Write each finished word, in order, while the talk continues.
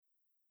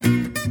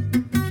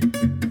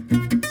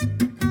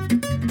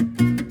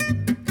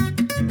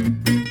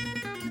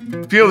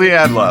Feel the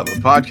Ad Love, a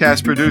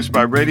podcast produced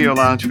by Radio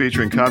Lounge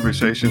featuring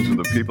conversations with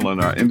the people in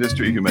our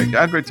industry who make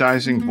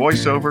advertising,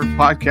 voiceover,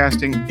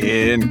 podcasting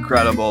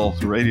incredible.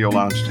 Radio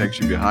Lounge takes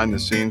you behind the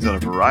scenes on a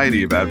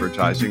variety of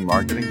advertising,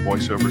 marketing,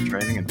 voiceover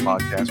training, and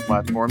podcast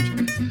platforms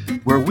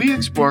where we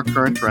explore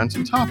current trends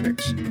and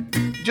topics.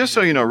 Just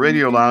so you know,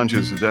 Radio Lounge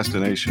is a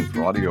destination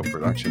for audio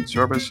production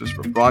services,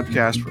 for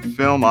broadcast, for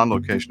film,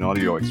 on-location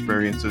audio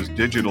experiences,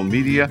 digital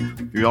media.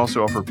 We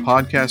also offer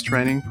podcast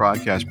training,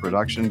 podcast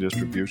production,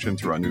 distribution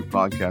through our new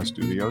podcast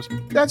studios.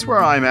 That's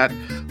where I'm at.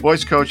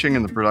 Voice coaching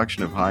and the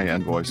production of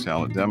high-end voice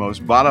talent demos.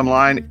 Bottom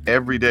line,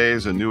 every day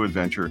is a new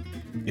adventure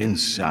in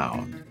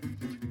sound.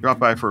 Drop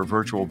by for a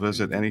virtual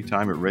visit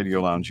anytime at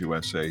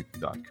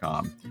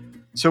RadioLoungeUSA.com.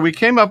 So we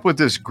came up with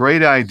this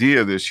great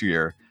idea this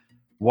year.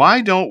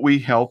 Why don't we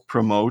help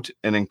promote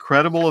an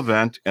incredible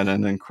event and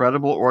an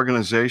incredible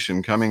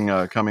organization coming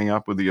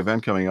up with the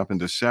event coming up in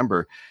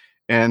December?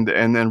 And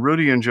then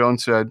Rudy and Joan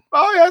said,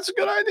 "Oh, yeah, that's a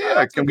good idea.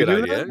 That's Can a we good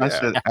do idea, that?" I yeah.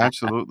 said,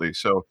 "Absolutely."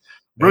 So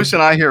Bruce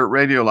and I here at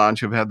Radio Lounge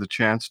have had the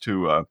chance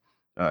to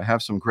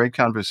have some great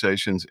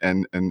conversations,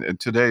 and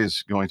today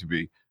is going to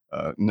be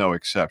no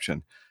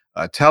exception.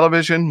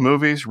 Television,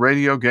 movies,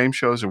 radio, game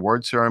shows,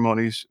 award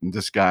ceremonies.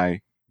 This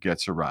guy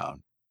gets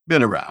around.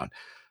 Been around.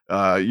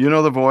 You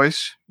know the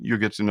voice. You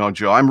get to know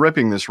Joe. I'm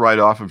ripping this right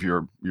off of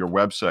your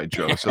website,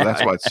 Joe. So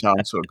that's why it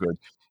sounds so good.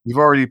 You've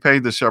already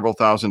paid the several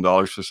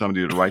 $1,000s for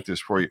somebody to write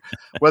this for you.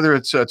 Whether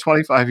it's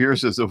 25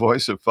 years as the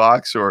voice of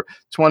Fox or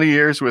 20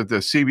 years with the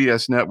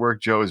CBS network,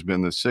 Joe has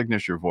been the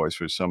signature voice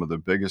for some of the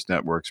biggest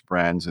networks,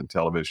 brands, and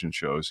television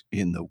shows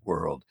in the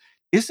world.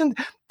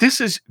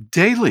 This is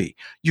daily.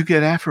 You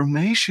get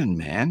affirmation,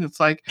 man. It's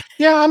like,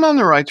 yeah, I'm on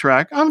the right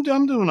track. I'm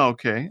doing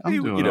okay.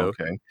 I'm doing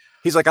okay.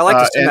 He's like, I like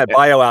to send that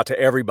bio out to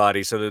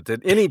everybody so that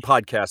any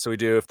podcast that we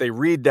do, if they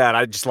read that,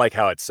 I just like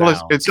how it sounds.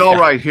 Well, it's all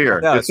right here.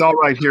 Yeah, it's all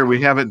right here.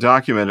 We have it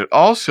documented.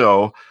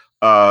 Also,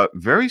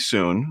 very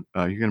soon,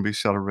 you're going to be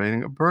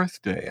celebrating a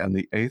birthday on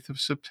the 8th of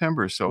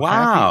September. So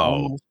happy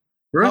almost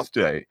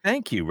birthday.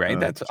 Thank you, Ray.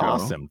 That's Joe.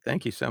 awesome.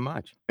 Thank you so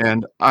much.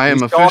 And I am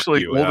He's talking officially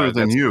to you. older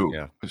than That's- you.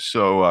 yeah.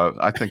 So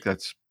I think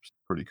that's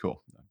pretty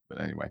cool.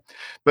 But anyway,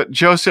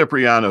 Joe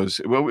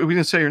Cipriano's, well, we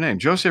didn't say your name.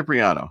 Joe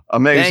Cipriano.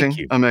 Amazing, Thank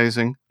you.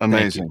 amazing,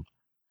 amazing.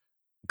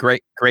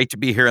 Great to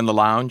be here in the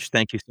lounge.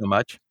 Thank you so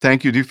much.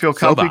 Thank you. Do you feel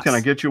comfy? Sobas. Can I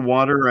get you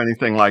water or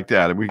anything like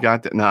that? We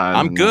got that. Nah,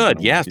 I'm good.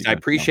 no, Yes, you I got-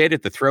 appreciate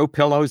it. The throw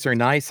pillows are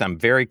nice. I'm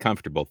very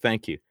comfortable.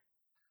 Thank you.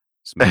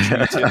 Just make sure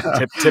you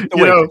tip the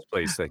You know, waitress,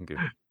 please. Thank you.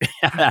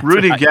 That's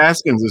Rudy right.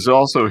 Gaskins is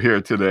also here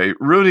today.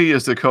 Rudy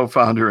is the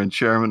co-founder and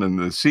chairman and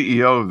the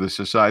CEO of the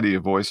Society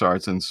of Voice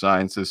Arts and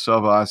Sciences.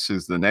 SOVAS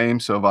is the name,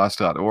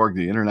 sovas.org,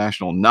 the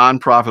international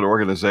nonprofit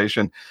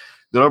organization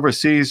that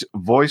oversees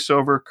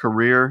VoiceOver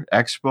Career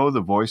Expo,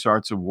 the Voice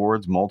Arts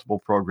Awards, multiple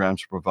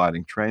programs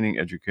providing training,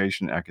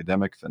 education,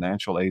 academic,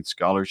 financial aid,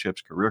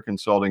 scholarships, career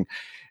consulting,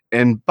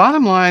 and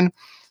bottom line,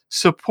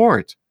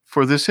 support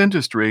for this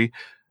industry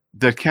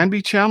that can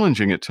be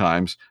challenging at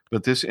times,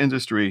 but this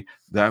industry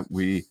that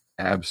we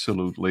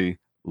absolutely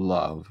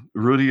love.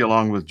 Rudy,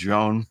 along with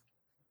Joan,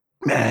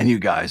 man, you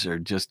guys are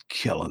just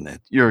killing it.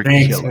 You're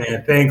Thanks, killing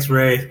man. Thanks,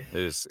 Ray. It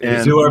is-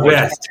 and do our what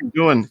best. you're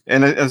doing,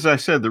 and as I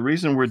said, the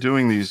reason we're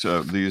doing these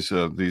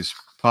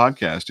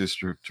podcasts is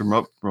to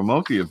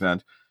promote the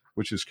event,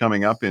 which is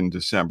coming up in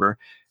December,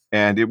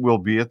 and it will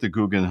be at the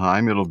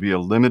Guggenheim. It'll be a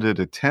limited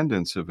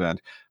attendance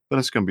event, but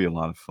it's going to be a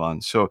lot of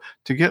fun. So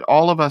to get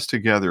all of us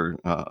together,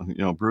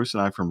 Bruce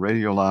and I from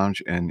Radio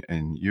Lounge, and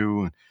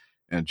you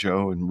and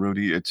Joe and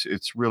Rudy,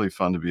 it's really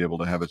fun to be able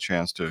to have a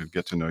chance to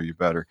get to know you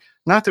better.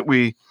 Not that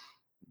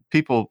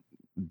people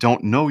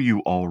don't know you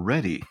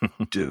already,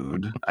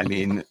 dude. I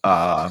mean,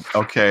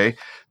 okay.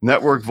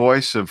 Network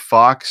voice of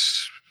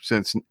Fox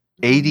since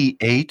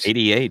 88.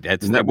 88. That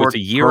was Network a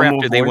year promo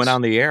after they went voice.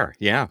 on the air.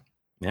 Yeah.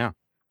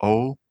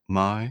 Oh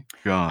my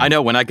God. I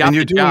know. When I got And the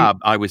you're doing- job,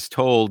 I was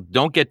told,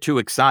 don't get too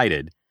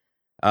excited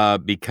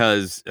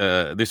because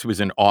this was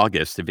in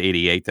August of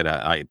 88 that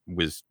I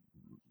was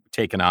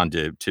taken on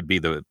to be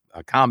the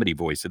comedy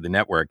voice of the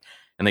network.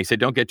 And they said,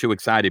 don't get too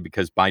excited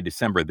because by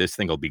December, this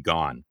thing will be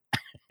gone.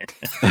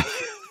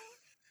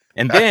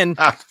 And then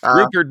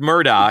Rupert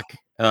Murdoch,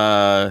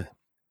 out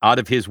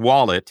of his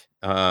wallet,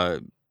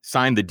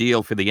 signed the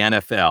deal for the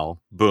NFL.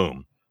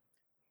 Boom.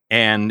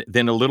 And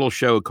then a little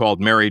show called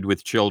Married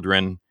with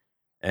Children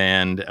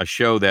and a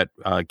show that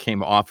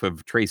came off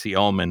of Tracy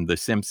Ullman, The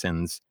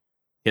Simpsons,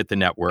 hit the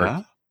network.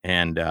 Huh?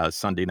 And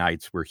Sunday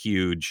nights were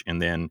huge.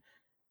 And then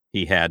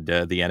he had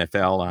the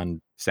NFL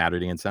on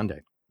Saturday and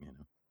Sunday.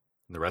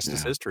 The rest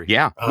is history.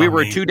 Yeah, Oh, we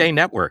were a man. 2-day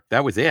network.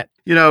 That was it.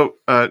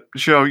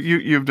 Joe,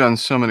 you've done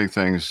so many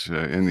things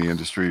in the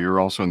industry. You're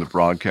also in the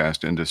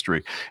broadcast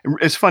industry.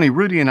 It's funny,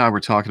 Rudy and I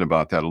were talking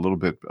about that a little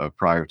bit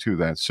prior to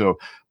that. So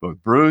both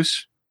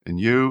Bruce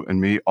and you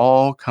and me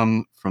all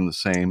come from the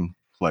same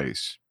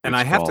place. And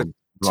It's I have to called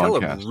tell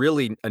broadcast.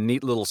 a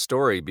neat little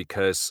story,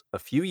 because a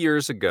few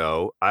years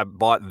ago, I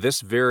bought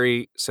this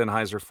very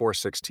Sennheiser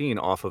 416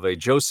 off of a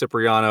Joe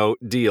Cipriano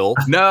deal.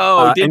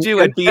 No, did you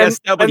at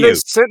BSW? And they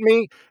sent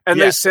me, Yeah.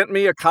 they sent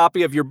me a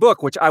copy of your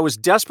book, which I was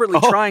desperately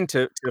trying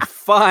to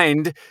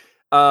find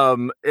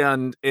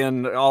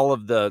in all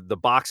of the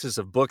boxes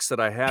of books that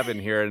I have in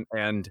here.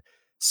 And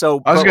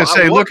so I was going to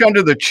say, look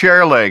under the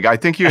chair leg. I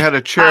think you had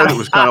a chair that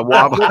was kind of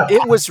wobbly.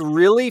 It was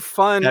really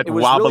fun. That It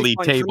was wobbly really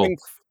fun table.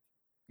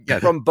 coming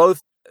from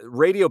both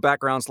radio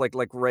backgrounds like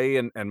Ray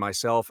and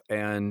myself.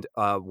 And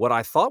what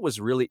I thought was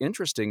really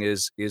interesting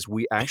is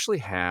we actually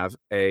have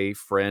a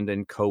friend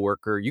and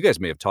coworker. You guys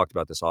may have talked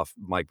about this off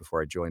mic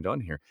before I joined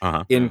on here.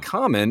 In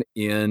common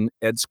in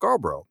Ed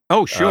Scarborough.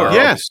 Oh, sure.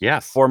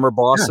 Yes. Former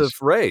boss of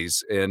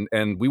Ray's.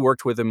 And we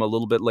worked with him a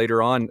little bit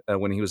later on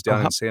when he was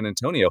down in San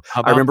Antonio.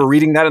 I remember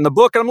reading that in the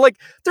book, and I'm like,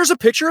 there's a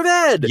picture of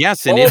Ed.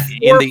 Yes, and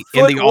in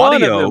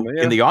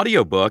the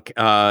audio book,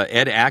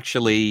 Ed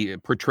actually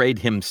portrayed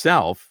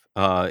himself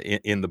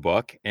in the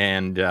book,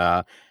 and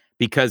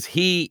because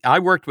I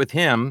worked with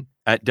him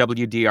at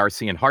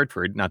WDRC in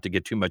Hartford, not to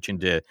get too much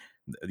into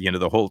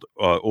the whole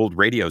old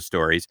radio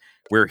stories,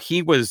 where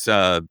he was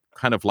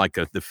kind of like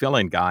the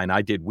fill-in guy, and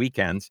I did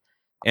weekends,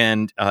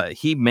 and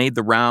he made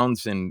the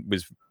rounds and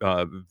was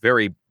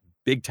very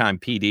big-time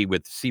PD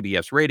with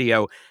CBS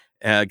Radio.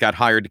 Got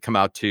hired to come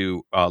out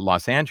to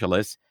Los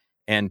Angeles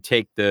and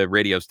take the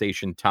radio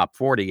station Top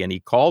 40, and he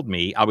called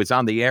me. I was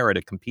on the air at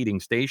a competing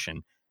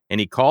station, and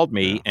he called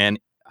me and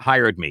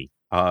hired me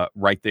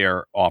right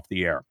there off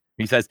the air.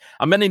 He says,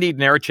 I'm going to need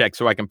an air check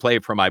so I can play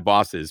for my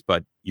bosses,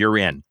 but you're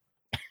in.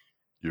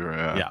 You're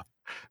in. Yeah.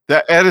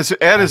 That Ed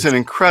is an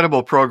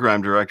incredible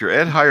program director.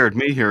 Ed hired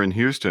me here in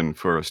Houston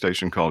for a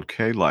station called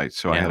K-Light,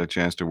 so I had a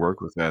chance to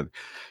work with Ed.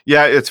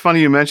 Yeah, it's funny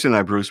you mentioned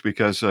that, Bruce,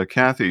 because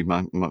Catherine,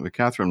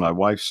 my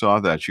wife, saw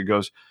that. She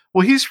goes,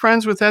 well, he's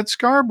friends with Ed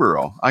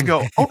Scarborough. I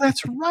go, oh,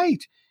 that's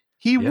right.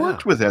 He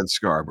worked with Ed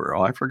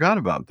Scarborough. I forgot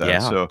about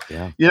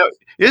that.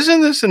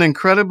 Isn't this an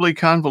incredibly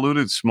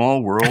convoluted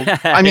small world?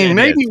 I mean,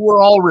 maybe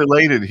we're all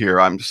related here.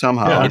 I'm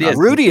somehow. It is.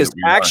 Rudy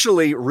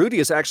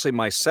is actually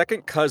my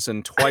second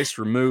cousin, twice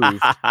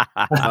removed.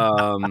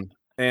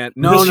 And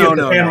no.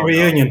 Family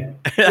reunion.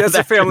 It's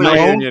a family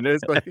reunion.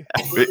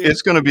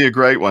 It's going to be a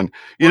great one.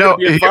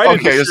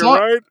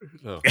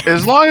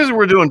 As long as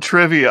we're doing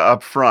trivia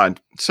up front.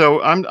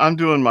 So I'm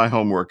doing my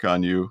homework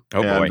on you.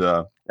 Oh,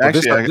 boy.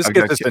 Actually, this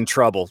gets us in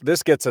trouble.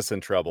 This gets us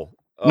in trouble.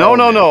 No.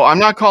 I'm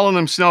not calling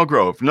them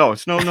Snellgrove. No,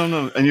 it's no.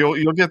 And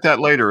you'll get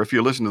that later if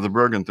you listen to the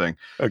Bergen thing.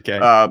 Okay.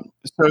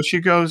 So she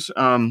goes,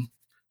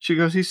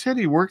 he said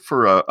he worked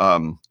for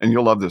and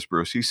you'll love this,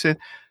 Bruce. He said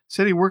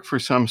he worked for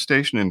some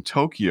station in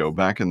Tokyo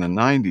back in the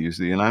 90s.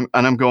 And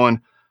I'm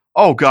going,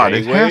 oh God,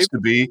 J-Wave?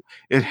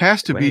 it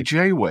has to be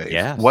J-Wave.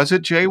 Yes. Was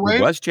it J-Wave?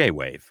 It was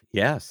J-Wave.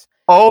 Yes.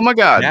 Oh my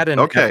God.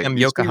 Okay.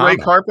 You see Ray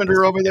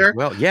Carpenter over there?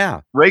 Well,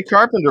 yeah. Ray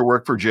Carpenter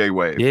worked for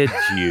J-Wave. Did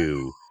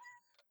you?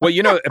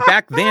 Well,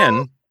 back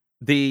then,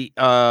 the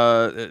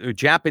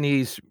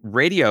Japanese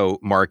radio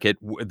market,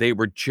 they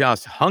were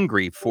just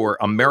hungry for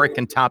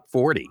American Top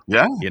 40.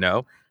 Yeah.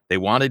 They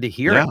wanted to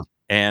hear it.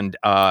 And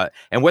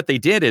what they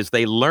did is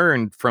they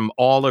learned from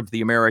all of the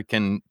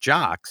American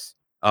jocks,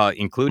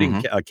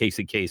 including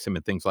Casey Kasem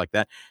and things like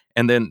that.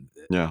 And then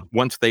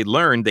once they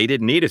learned, they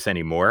didn't need us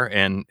anymore,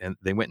 and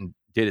they went and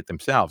did it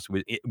themselves.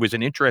 It was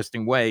an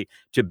interesting way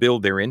to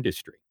build their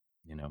industry,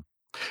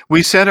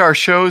 We said our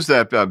shows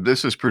that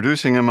this is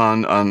producing them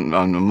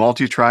on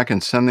multi-track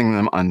and sending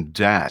them on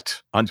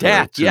DAT. On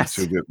DAT, yes.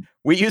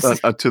 We used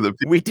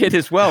we did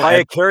as well. By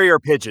a carrier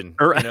pigeon.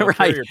 Right.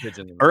 Carrier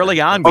pigeon.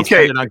 Early on, we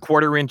sent it on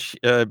 1/4-inch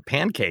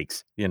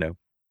pancakes,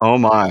 Oh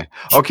my.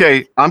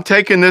 Okay, I'm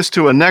taking this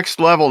to a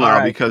next level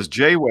now because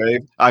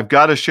J-Wave, I've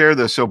got to share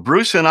this. So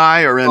Bruce and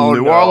I are in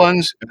New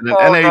Orleans at an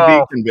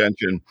NAB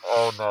convention.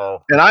 Oh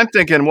no. And I'm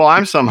thinking, well,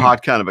 I'm some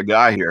hot kind of a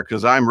guy here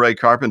because I'm Ray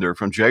Carpenter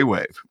from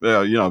J-Wave.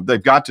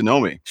 They've got to know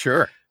me.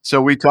 Sure. So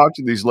we talked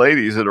to these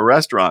ladies at a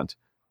restaurant.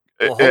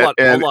 Well,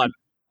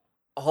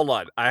 hold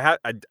on. I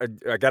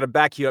got to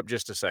back you up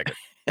just a second.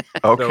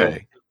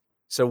 Okay.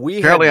 So we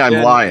apparently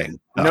I'm lying.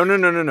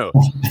 No.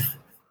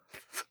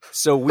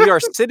 So we are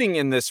sitting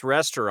in this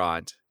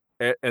restaurant,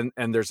 and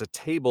there's a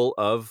table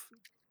of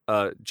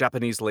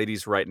Japanese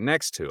ladies right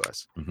next to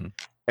us. Mm-hmm.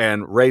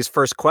 And Ray's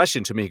first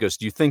question to me, he goes,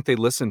 "Do you think they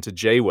listen to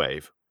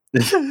J-Wave?"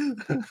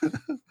 And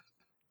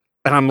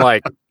I'm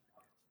like,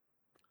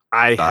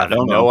 I have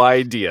no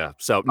idea.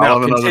 So now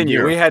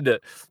continue. We had to,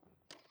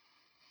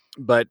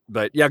 but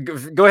yeah,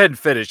 go ahead and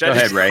finish. Go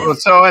ahead, Ray.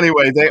 So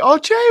anyway,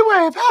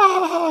 J-Wave,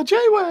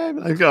 J-Wave.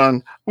 I've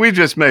gone. We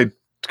just made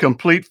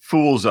complete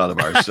fools out of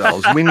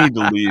ourselves. We need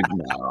to leave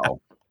now.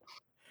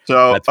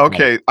 So,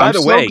 okay. By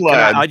the way,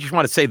 glad. I just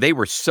want to say they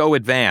were so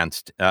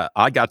advanced.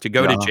 I got to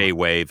go to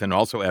J-Wave and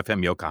also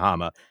FM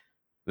Yokohama.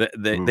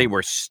 They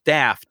were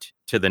staffed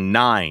to the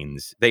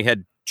nines. They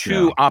had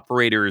 2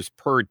 operators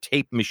per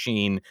tape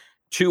machine,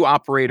 2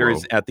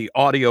 operators at the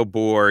audio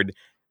board.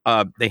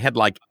 They had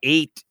like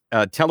 8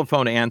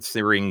 telephone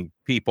answering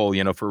people,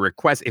 for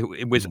requests.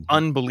 It was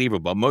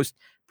unbelievable. Most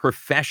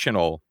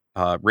professional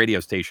radio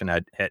station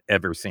I'd had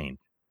ever seen.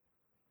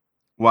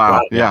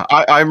 Wow. Yeah.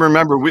 I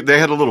remember they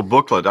had a little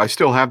booklet. I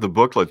still have the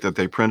booklet that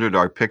they printed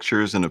our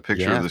pictures and a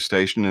picture of the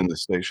station and the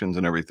stations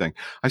and everything.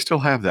 I still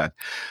have that.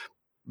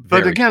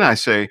 But again, cool. I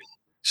say,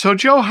 so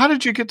Joe, how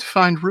did you get to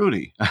find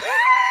Rudy?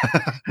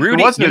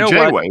 Rudy, it wasn't a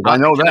J-Wave. I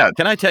know that.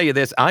 Can I tell you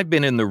this? I've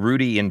been in the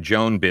Rudy and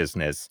Joan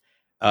business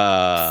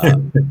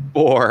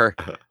for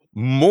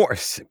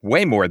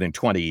way more than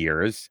 20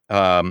 years.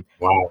 Wow.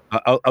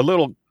 A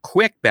little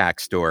quick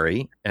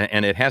backstory,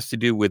 and it has to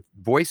do with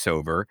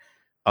voiceover.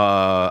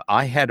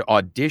 I had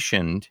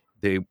auditioned.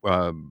 The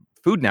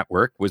Food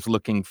Network was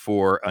looking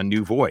for a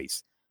new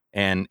voice.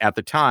 And at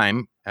the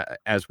time,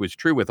 as was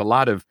true with a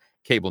lot of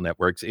cable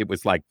networks, it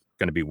was like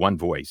going to be one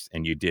voice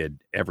and you did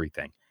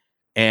everything.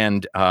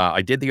 And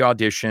I did the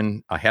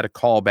audition. I had a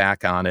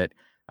callback on it.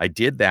 I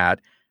did that.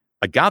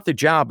 I got the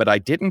job, but I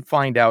didn't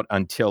find out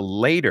until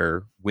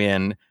later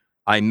when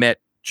I met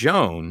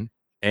Joan,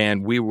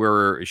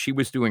 and she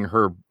was doing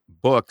her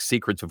book,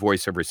 Secrets of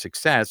Voiceover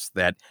Success,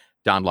 that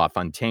Don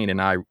LaFontaine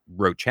and I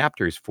wrote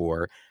chapters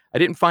for. I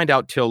didn't find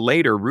out till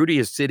later. Rudy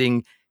is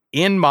sitting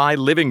in my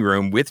living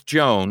room with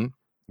Joan.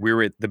 We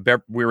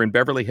were in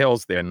Beverly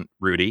Hills then,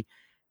 Rudy,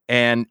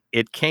 and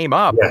it came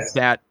up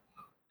that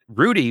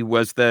Rudy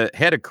was the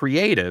head of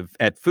creative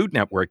at Food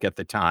Network at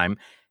the time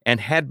and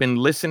had been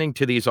listening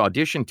to these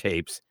audition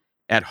tapes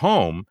at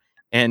home,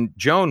 and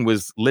Joan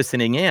was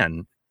listening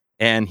in,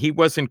 and he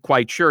wasn't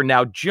quite sure.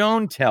 Now,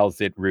 Joan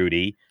tells it,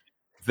 Rudy,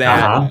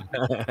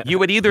 that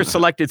you had either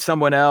selected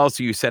someone else,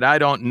 or you said, I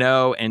don't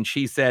know. And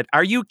she said,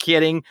 are you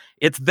kidding?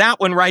 It's that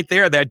one right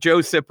there, that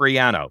Joe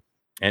Cipriano.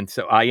 And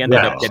so I ended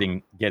up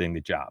getting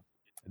the job.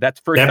 That's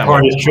first that time.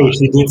 Part is true.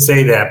 She did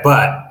say that.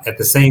 But at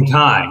the same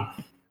time,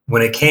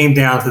 when it came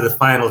down to the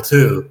final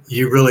two,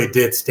 you really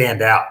did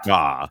stand out.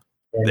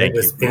 And it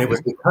was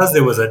because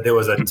there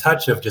was a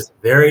touch of just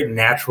very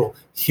natural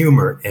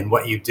humor in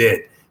what you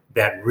did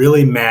that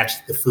really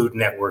matched the Food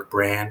Network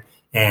brand.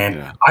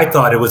 And I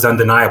thought it was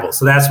undeniable.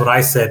 So that's what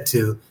I said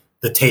to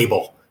the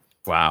table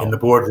in the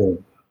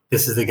boardroom.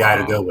 This is the guy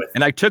to go with.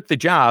 And I took the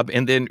job.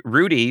 And then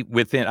Rudy,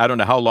 within, I don't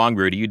know how long,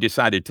 Rudy, you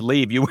decided to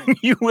leave. You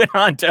went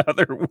on to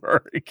other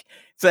work.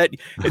 Said,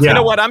 you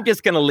know what? I'm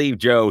just going to leave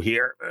Joe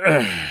here.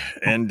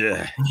 And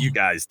you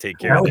guys take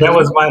care of it. That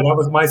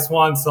was my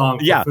swan song.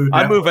 Yeah,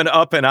 I'm moving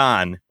up and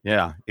on.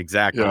 Yeah,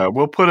 exactly. Yeah,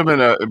 we'll put him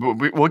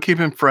we'll keep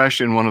him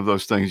fresh in one of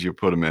those things you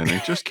put him in,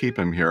 and just keep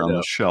him here on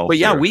the shelf. But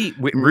yeah,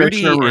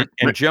 Rudy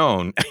and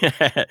Joan,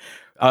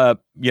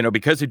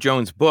 because of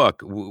Joan's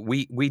book,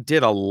 we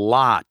did a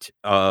lot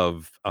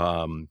of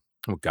signings.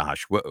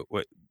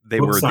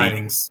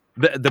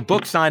 The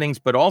book signings,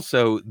 but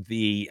also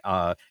the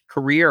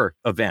career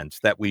events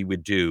that we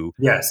would do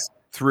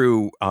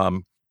through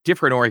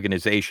different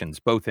organizations,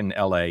 both in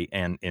LA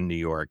and in New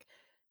York.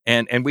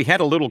 And we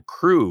had a little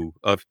crew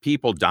of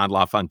people. Don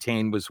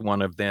LaFontaine was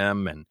one of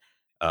them, and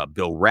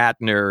Bill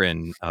Ratner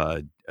and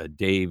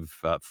Dave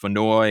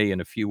Fenoy and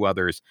a few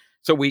others.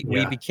 So we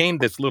became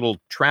this little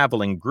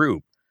traveling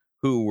group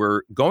who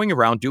were going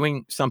around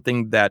doing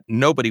something that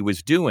nobody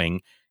was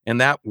doing, and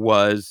that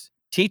was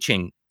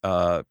teaching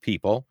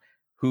people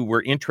who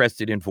were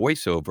interested in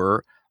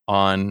voiceover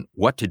on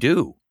what to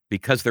do,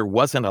 because there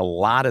wasn't a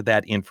lot of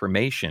that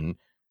information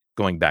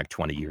going back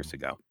 20 years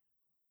ago.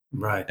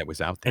 Right. That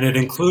was out there. And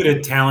it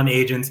included talent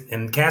agents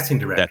and casting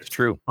directors. That's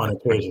true. On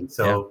occasion.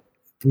 So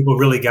people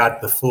really got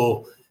the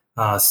full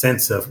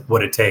sense of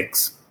what it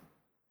takes.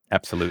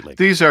 Absolutely.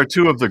 These are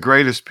two of the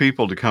greatest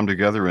people to come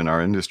together in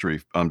our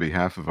industry on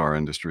behalf of our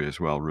industry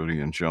as well,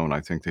 Rudy and Joan. I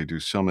think they do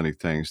so many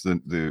things.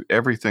 The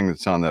everything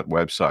that's on that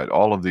website,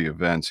 all of the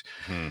events.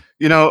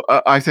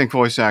 I think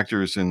voice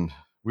actors, and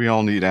we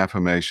all need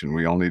affirmation.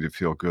 We all need to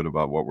feel good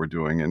about what we're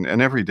doing. And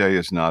every day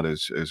is not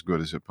as good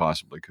as it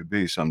possibly could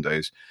be some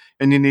days.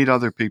 And you need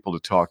other people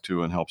to talk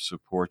to and help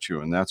support you.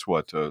 And that's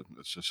what the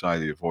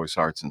Society of Voice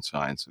Arts and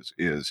Sciences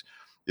is.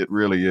 It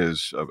really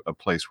is a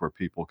place where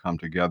people come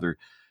together.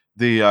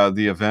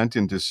 The event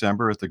in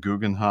December at the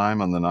Guggenheim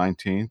on the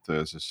 19th,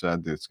 as I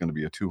said, it's going to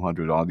be a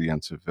 200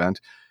 audience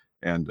event.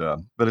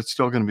 But it's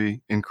still going to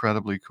be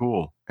incredibly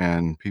cool.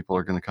 And people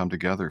are going to come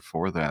together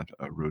for that,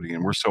 Rudy.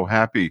 And we're so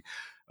happy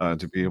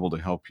to be able to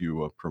help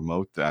you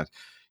promote that.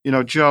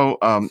 Joe,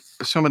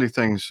 so many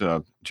things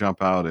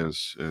jump out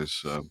as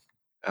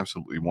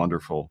absolutely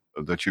wonderful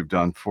that you've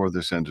done for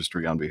this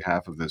industry, on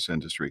behalf of this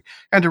industry,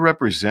 and to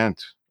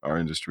represent our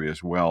industry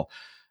as well.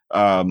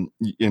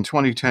 In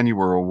 2010, you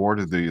were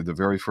awarded the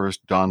very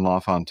first Don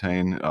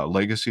LaFontaine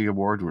Legacy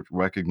Award, which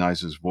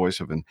recognizes voice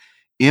of an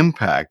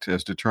impact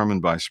as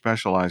determined by a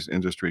specialized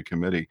industry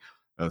committee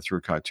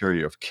through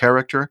criteria of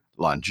character,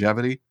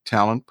 longevity,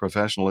 talent,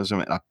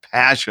 professionalism, and a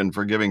passion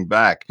for giving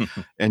back.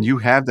 And you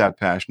have that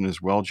passion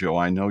as well, Joe.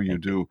 I know you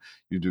do.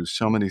 You do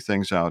so many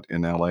things out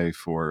in LA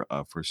for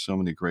so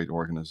many great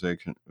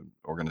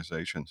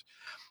organizations.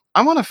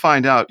 I want to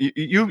find out,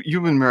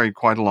 you've been married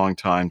quite a long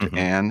time to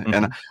Anne,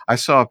 and I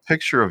saw a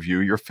picture of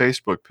you. Your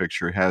Facebook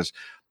picture has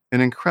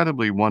an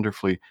incredibly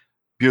wonderfully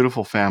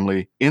beautiful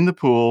family in the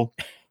pool,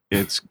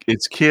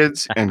 It's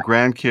kids and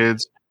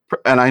grandkids,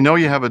 and I know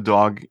you have a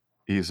dog.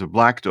 He's a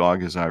black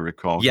dog, as I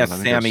recall. Yes,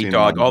 Sammy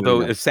dog.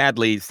 Although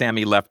sadly,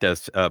 Sammy left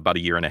us about a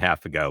year and a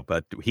half ago,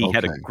 but he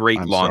had a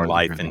great long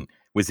life and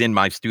was in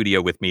my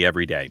studio with me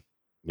every day.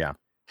 Yeah.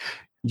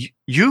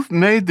 You've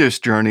made this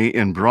journey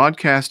in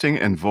broadcasting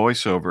and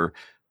voiceover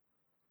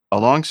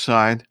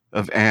alongside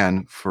of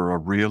Ann for a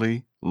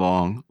really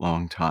long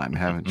time,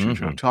 haven't you,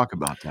 Joe? Talk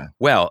about that.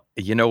 Well,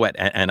 you know what?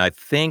 And I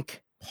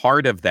think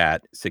part of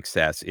that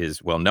success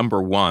is, well,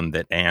 number one,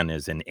 that Ann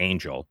is an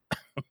angel.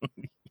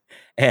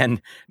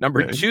 And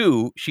number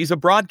two, she's a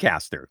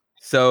broadcaster.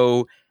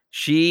 So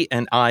she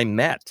and I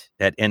met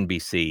at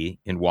NBC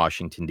in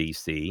Washington,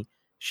 D.C.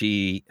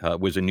 She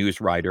was a news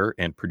writer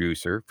and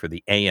producer for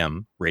the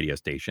AM radio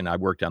station. I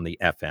worked on the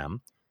FM,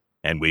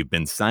 and we've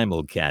been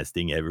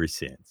simulcasting ever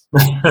since.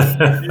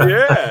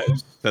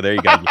 Yes. So there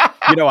you go.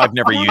 You know, I've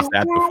never used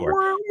that before.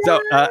 So,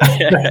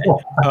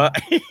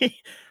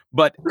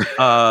 but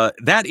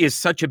that is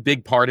such a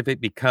big part of it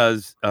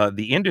because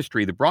the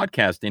industry, the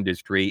broadcast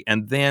industry,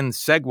 and then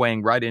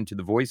segueing right into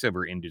the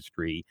voiceover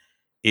industry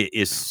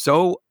is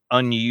so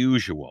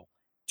unusual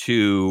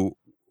to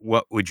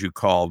what would you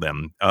call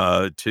them,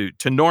 to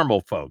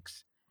normal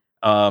folks.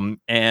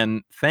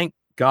 And thank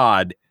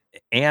God,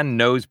 Ann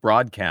knows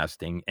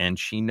broadcasting and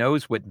she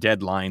knows what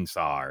deadlines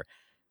are.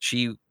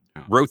 She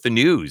wrote the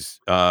news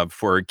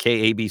for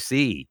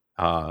KABC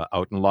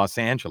out in Los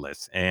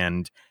Angeles,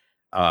 and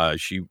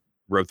she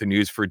wrote the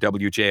news for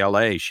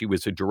WJLA. She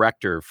was a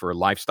director for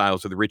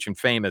Lifestyles of the Rich and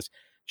Famous.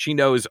 She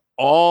knows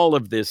all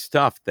of this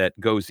stuff that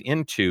goes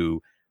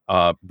into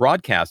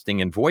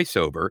broadcasting and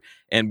voiceover.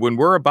 And when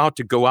we're about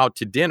to go out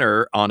to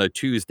dinner on a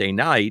Tuesday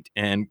night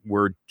and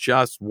we're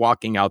just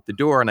walking out the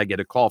door and I get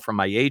a call from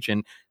my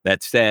agent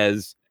that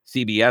says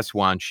CBS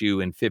wants you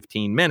in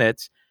 15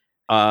 minutes,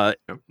 the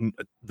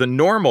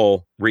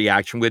normal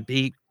reaction would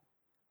be,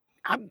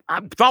 I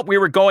thought we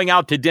were going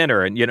out to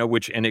dinner, and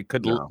it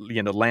could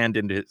land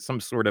into some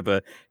sort of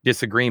a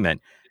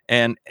disagreement.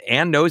 And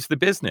Ann knows the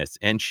business,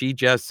 and she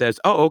just says,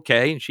 "Oh,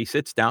 okay." And she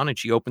sits down and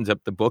she opens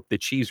up the book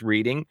that she's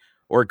reading,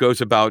 or it goes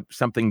about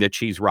something that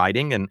she's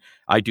writing, and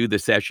I do the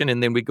session,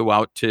 and then we go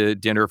out to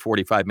dinner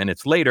 45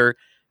 minutes later,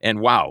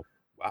 and wow,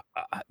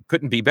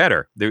 couldn't be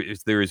better.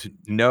 There's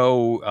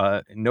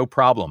no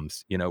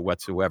problems,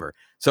 whatsoever.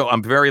 So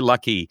I'm very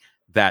lucky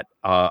that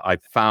I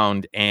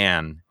found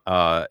Ann,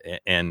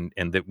 and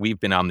that we've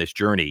been on this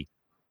journey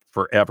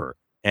forever.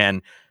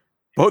 And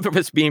both of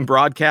us being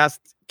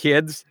broadcast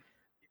kids,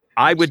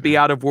 I would be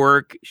out of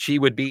work, she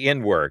would be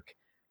in work.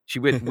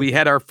 We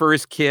had our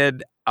first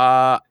kid.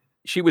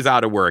 She was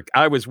out of work,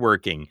 I was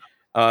working.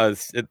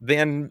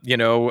 Then,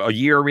 a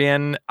year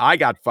in, I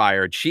got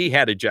fired. She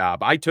had a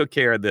job. I took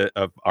care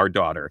of our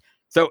daughter.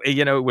 So,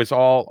 it was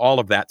all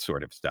of that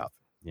sort of stuff.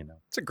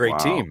 It's a great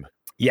team.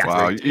 Yeah.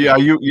 Wow. Yeah.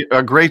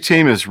 A great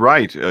team is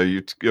right.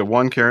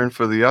 One caring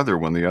for the other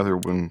when the other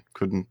one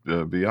couldn't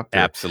be up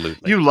there.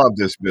 Absolutely. You love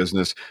this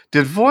business.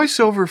 Did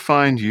voiceover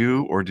find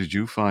you, or did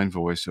you find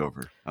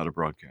voiceover out of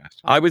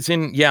broadcast? I was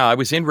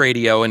in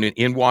radio and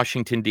in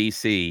Washington,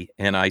 D.C.,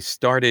 and I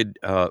started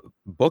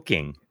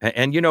booking.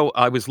 And,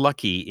 I was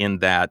lucky in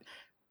that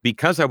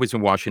because I was in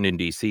Washington,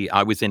 D.C.,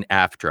 I was in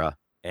AFTRA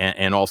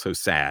and also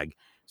SAG.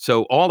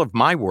 So all of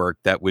my work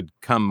that would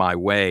come my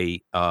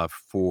way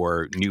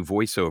for new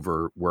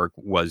voiceover work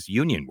was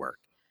union work.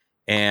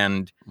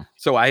 And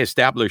so I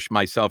established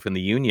myself in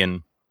the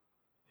union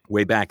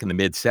way back in the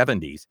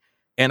mid-'70s.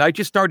 And I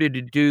just started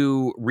to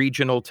do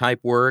regional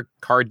type work,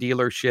 car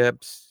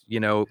dealerships,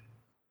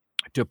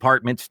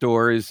 department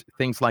stores,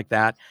 things like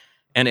that.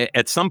 And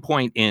at some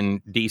point in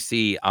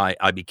DC,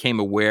 I became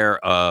aware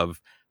of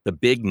the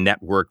big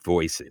network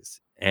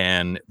voices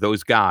and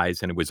those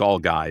guys, and it was all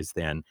guys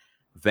then,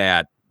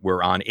 that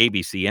were on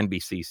ABC,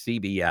 NBC,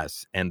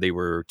 CBS, and they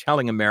were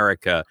telling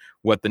America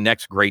what the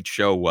next great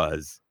show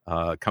was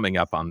coming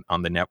up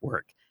on the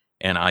network.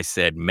 And I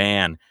said,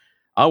 man,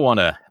 I want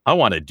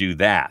to do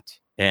that.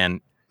 And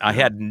I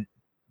had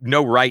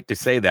no right to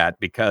say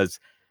that because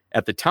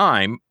at the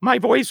time my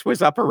voice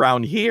was up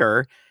around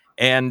here,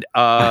 and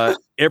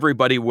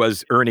everybody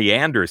was Ernie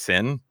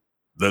Anderson,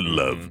 the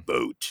Love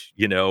Boat,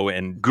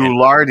 and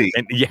Ghoulardi.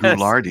 And yes,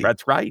 Ghoulardi.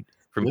 That's right,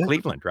 from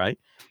Cleveland, right?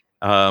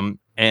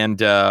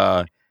 And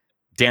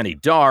Danny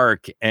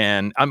Dark,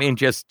 and I mean,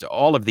 just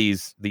all of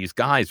these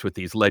guys with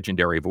these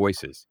legendary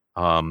voices.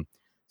 But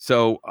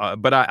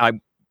I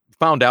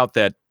found out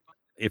that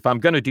if I'm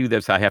going to do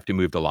this, I have to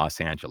move to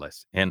Los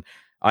Angeles. And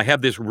I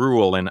have this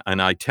rule, and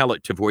I tell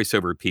it to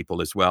voiceover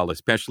people as well,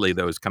 especially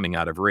those coming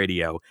out of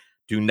radio.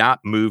 Do not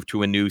move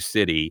to a new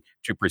city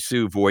to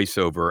pursue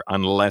voiceover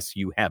unless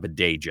you have a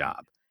day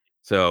job.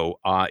 So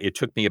it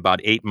took me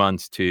about 8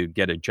 months to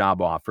get a job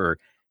offer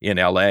in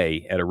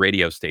LA at a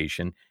radio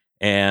station.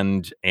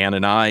 And Ann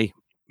and I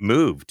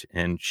moved,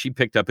 and she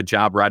picked up a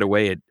job right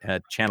away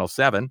at Channel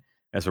 7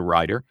 as a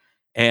writer.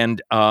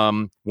 And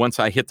once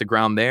I hit the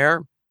ground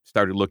there,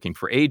 started looking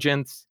for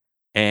agents,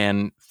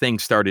 and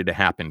things started to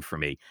happen for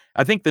me.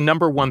 I think the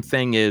number one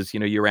thing is,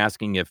 you're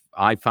asking if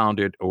I found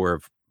it or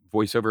if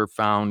voiceover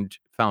found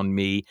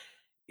me.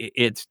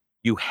 It's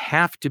you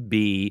have to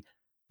be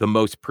the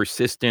most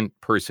persistent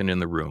person in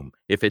the room.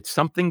 If it's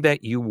something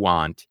that you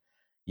want,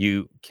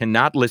 you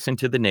cannot listen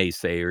to the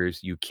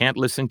naysayers. You can't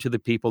listen to the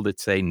people that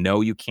say,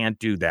 no, you can't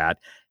do that.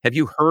 Have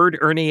you heard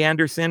Ernie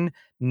Anderson?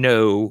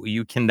 No,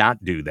 you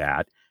cannot do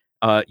that.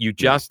 You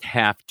just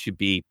have to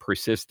be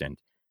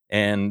persistent.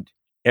 And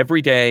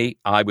every day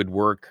I would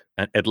work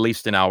at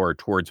least an hour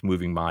towards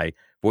moving my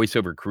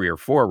voiceover career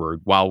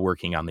forward while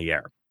working on the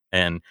air.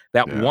 And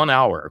that 1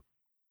 hour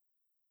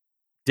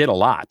did a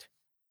lot.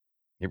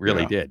 It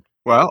really did.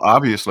 Well,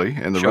 obviously,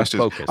 and the rest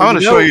focus. is. I want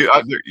to show you.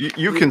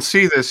 You can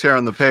see this here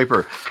on the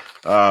paper.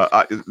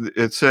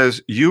 It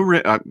says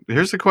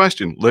here's the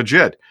question.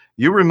 Legit.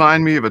 You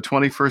remind me of a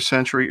 21st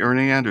century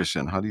Ernie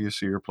Anderson. How do you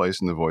see your place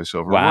in the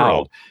voiceover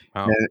world?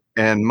 Wow.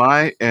 And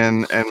my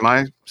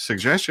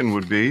suggestion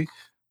would be,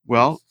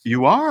 well,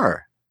 you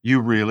are.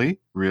 You really,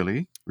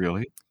 really,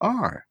 really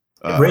are.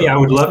 Ray, I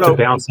would love to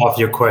bounce off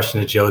your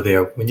question to Joe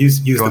there. When you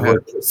use the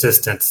word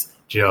persistence,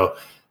 Joe,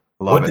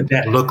 what did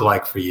that look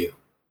like for you?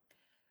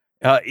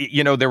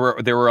 There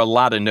were a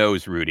lot of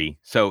no's, Rudy.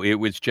 So it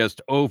was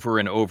just over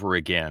and over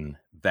again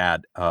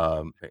that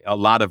a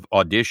lot of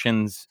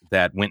auditions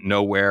that went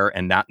nowhere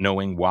and not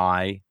knowing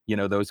why,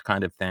 those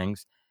kind of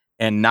things,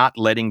 and not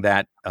letting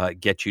that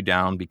get you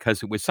down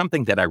because it was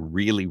something that I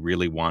really,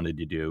 really wanted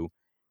to do.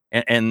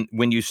 And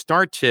when you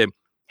start to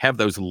have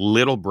those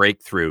little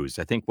breakthroughs,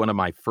 I think one of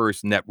my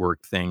first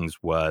network things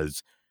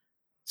was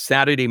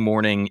Saturday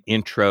morning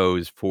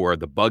intros for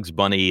the Bugs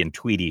Bunny and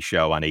Tweety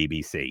show on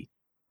ABC.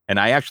 And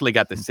I actually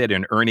got to sit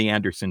in Ernie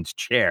Anderson's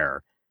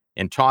chair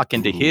and talk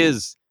into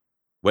his,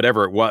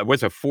 whatever it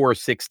was a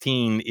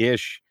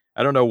 416-ish.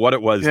 I don't know what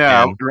it was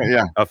then.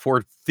 A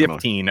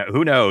 415.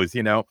 Who knows,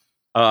 And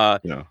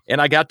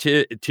I got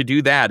to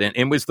do that. And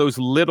it was those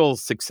little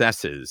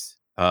successes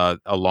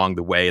along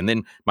the way. And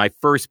then my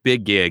first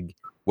big gig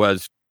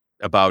was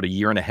about a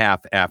year and a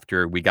half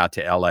after we got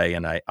to LA,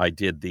 and I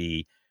did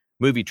the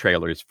movie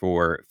trailers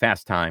for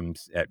Fast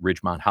Times at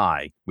Ridgemont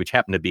High, which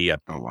happened to be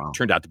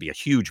turned out to be a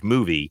huge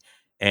movie.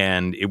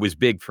 And it was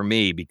big for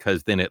me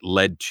because then it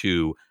led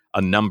to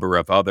a number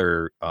of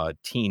other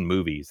teen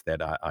movies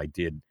that I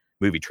did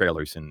movie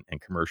trailers and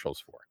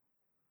commercials for.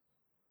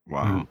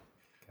 Wow.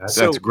 That's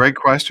a great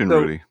question,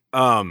 Rudy.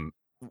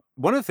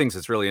 One of the things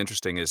that's really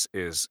interesting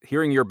is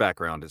hearing your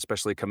background,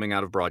 especially coming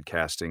out of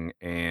broadcasting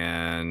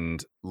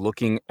and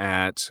looking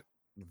at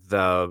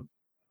the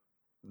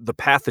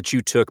path that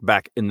you took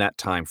back in that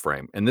time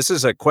frame. And this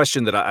is a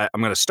question that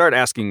I'm going to start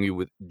asking you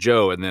with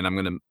Joe, and then I'm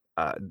going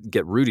to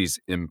get Rudy's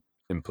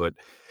input.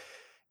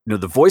 The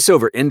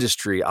voiceover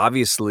industry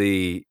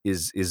obviously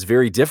is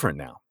very different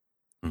now.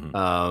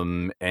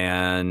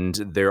 And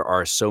there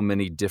are so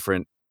many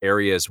different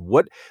areas.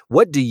 What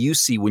do you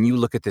see when you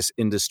look at this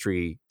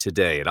industry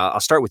today? And I'll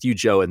start with you,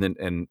 Joe, and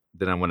then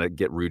I want to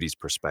get Rudy's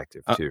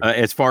perspective too.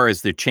 As far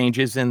as the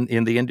changes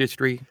in the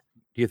industry,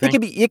 do you think?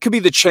 It could be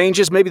the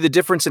changes, maybe the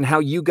difference in how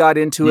you got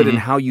into it and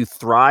how you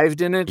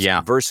thrived in it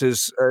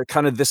versus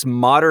kind of this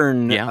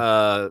modern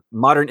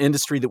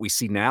industry that we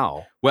see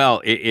now.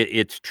 Well,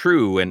 it's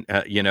true. And,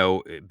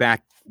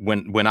 back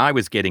when I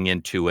was getting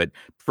into it,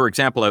 for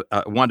example,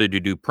 I wanted to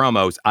do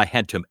promos, I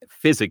had to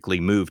physically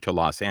move to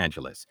Los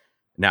Angeles.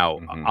 Now,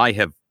 I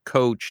have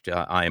coached,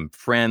 I am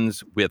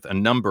friends with a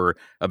number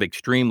of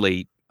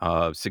extremely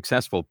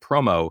successful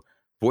promo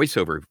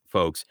voiceover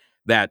folks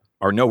that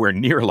are nowhere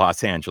near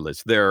Los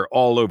Angeles. They're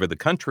all over the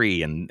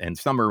country and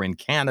some are in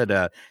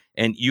Canada,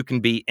 and you can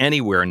be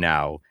anywhere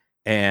now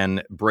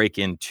and break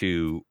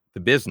into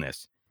the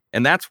business.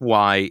 And that's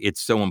why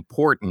it's so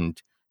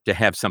important to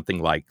have something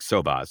like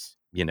Sovas,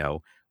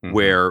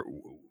 where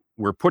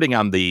we're putting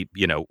on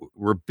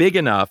we're big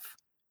enough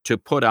to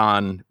put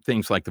on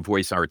things like the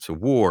Voice Arts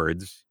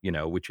Awards,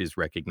 which is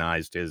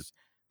recognized as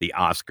the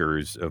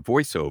Oscars of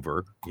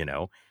voiceover,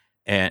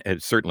 and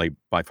it's certainly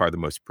by far the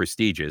most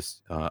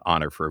prestigious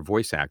honor for a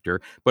voice actor,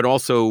 but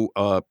also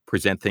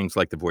present things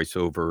like the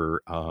voiceover,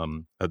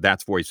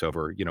 That's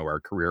Voiceover, our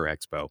Career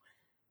Expo.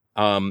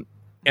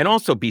 And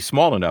also be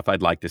small enough,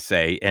 I'd like to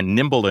say, and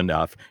nimble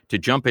enough to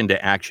jump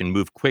into action,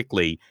 move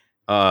quickly.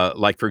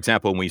 Like, for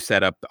example, when we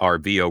set up our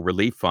VO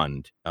Relief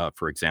Fund,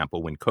 for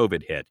example, when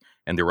COVID hit,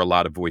 and there were a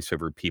lot of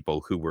voiceover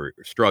people who were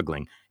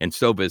struggling, and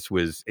Sovas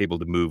was able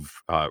to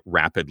move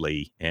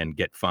rapidly and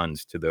get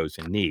funds to those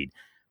in need.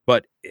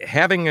 But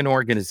having an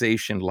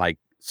organization like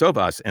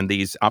Sovas and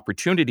these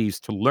opportunities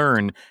to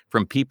learn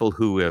from people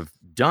who have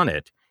done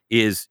it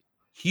is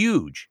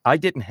huge. I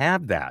didn't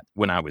have that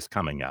when I was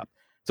coming up.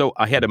 So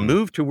I had to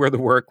move to where the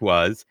work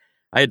was.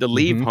 I had to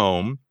leave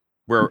home,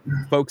 where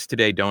folks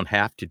today don't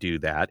have to do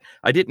that.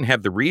 I didn't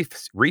have the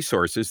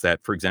resources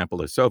that, for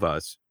example, a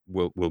Sovas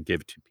will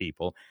give to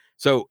people.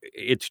 So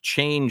it's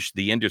changed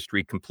the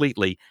industry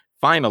completely.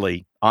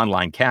 Finally,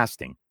 online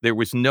casting. There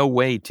was no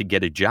way to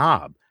get a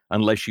job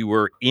unless you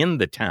were in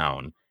the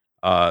town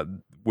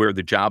where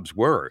the jobs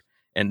were.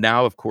 And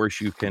now, of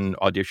course, you can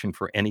audition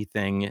for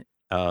anything,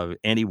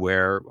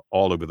 anywhere,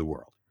 all over the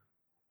world.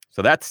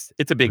 So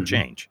it's a big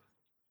change.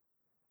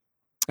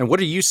 And what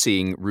are you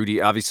seeing,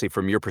 Rudy, obviously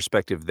from your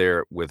perspective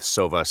there with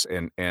Sovas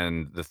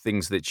and the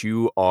things that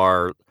you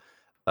are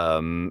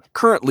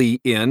currently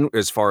in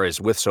as far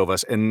as with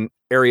Sovas and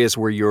areas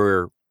where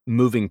you're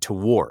moving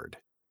toward?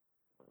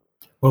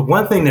 Well,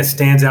 one thing that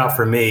stands out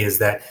for me is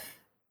that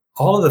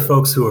all of the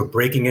folks who are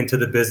breaking into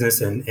the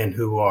business and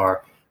who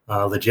are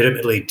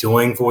legitimately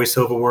doing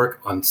voiceover work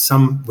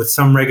with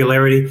some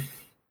regularity,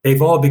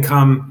 they've all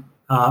become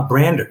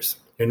branders.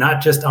 They're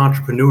not just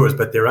entrepreneurs,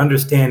 but they're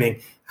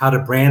understanding how to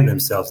brand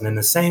themselves. And in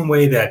the same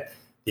way that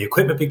the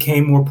equipment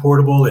became more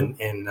portable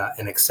and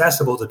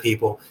accessible to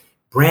people,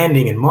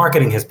 branding and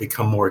marketing has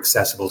become more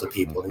accessible to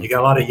people. And you got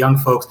a lot of young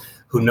folks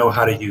who know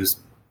how to use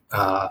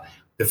the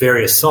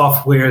various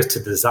softwares to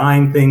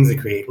design things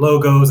and create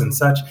logos and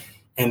such.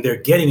 And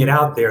they're getting it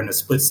out there in a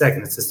split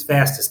second. It's as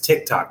fast as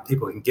TikTok.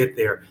 People can get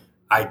their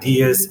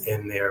ideas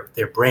and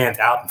their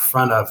brand out in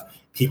front of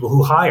people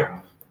who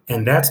hire.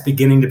 And that's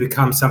beginning to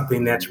become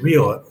something that's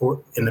real.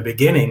 Or in the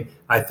beginning,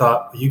 I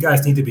thought, you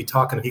guys need to be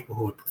talking to people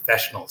who are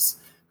professionals,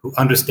 who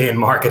understand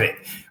marketing.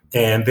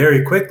 And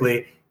very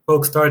quickly,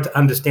 folks started to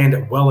understand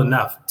it well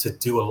enough to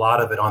do a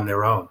lot of it on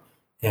their own.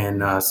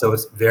 And so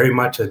it's very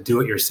much a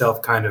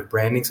do-it-yourself kind of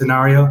branding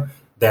scenario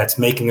that's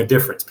making a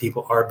difference.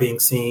 People are being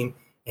seen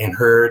and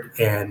heard,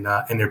 and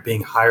they're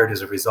being hired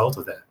as a result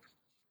of that.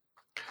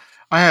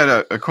 I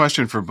had a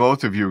question for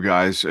both of you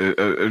guys.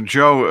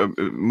 Joe,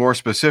 more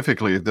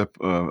specifically at the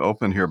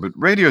open here, but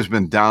radio has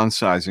been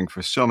downsizing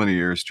for so many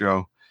years,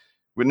 Joe.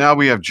 But now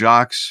we have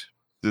Jocks,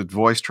 the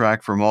voice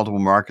track for multiple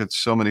markets.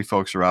 So many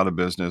folks are out of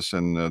business,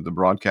 and the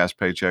broadcast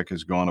paycheck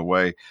has gone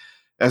away.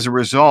 As a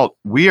result,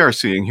 we are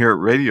seeing here at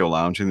Radio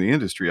Lounge, and the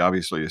industry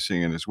obviously is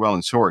seeing it as well,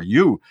 and so are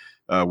you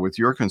with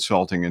your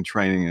consulting and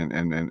training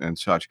and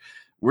such.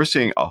 We're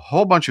seeing a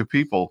whole bunch of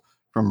people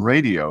from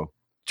radio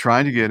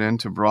trying to get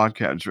into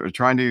broadcast, or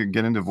trying to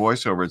get into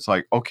voiceover. It's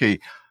like, okay,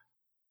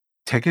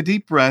 take a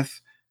deep breath,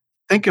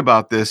 think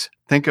about this,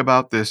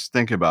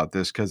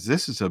 because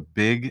this is a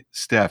big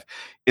step.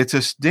 It's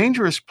a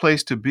dangerous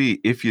place to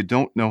be if you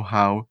don't know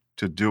how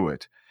to do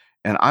it.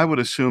 And I would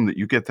assume that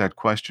you get that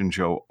question,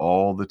 Joe,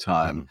 all the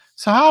time. Mm-hmm.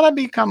 So how to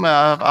become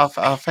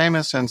a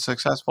famous and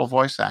successful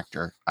voice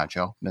actor,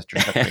 Joe,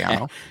 Mr.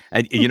 Cipriano?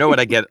 And you know what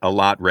I get a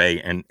lot, Ray,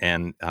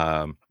 and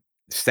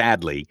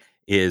sadly,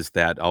 is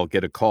that I'll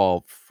get a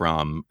call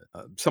from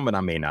someone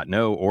I may not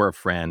know or a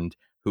friend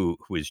who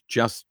is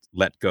just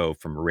let go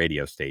from a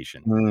radio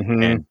station.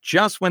 Mm-hmm. And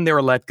just when they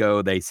were let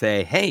go, they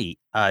say, hey,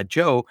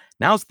 Joe,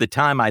 now's the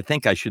time I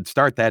think I should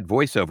start that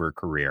voiceover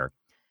career.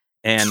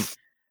 And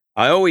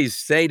I always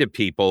say to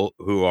people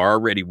who are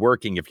already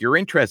working, if you're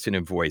interested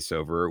in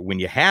voiceover, when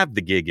you have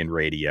the gig in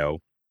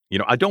radio,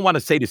 I don't want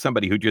to say to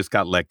somebody who just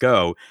got let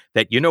go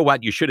that, you know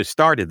what, you should have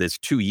started this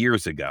 2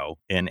 years ago.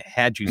 And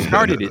had you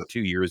started it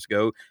 2 years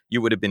ago,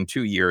 you would have been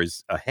 2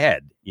 years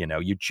ahead.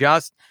 You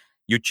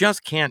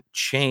just can't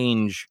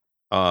change.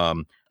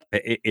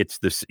 It's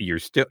this.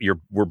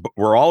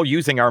 We're all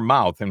using our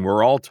mouth and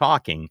we're all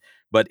talking,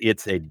 but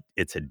it's a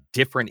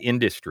different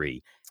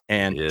industry.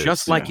 And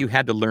just like you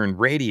had to learn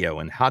radio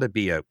and how to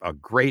be a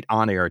great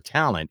on-air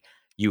talent,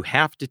 you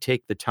have to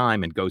take the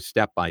time and go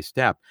step by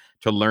step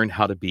to learn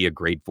how to be a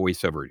great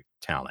voiceover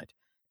talent.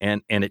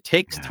 And it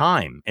takes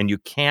time, and you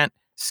can't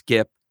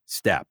skip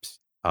steps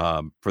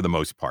for the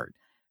most part.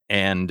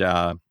 And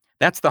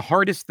that's the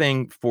hardest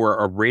thing for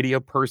a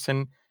radio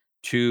person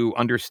to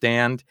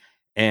understand.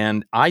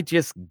 And I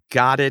just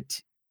got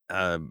it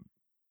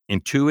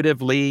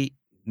intuitively,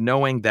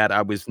 knowing that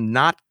I was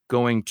not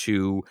going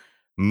to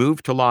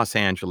move to Los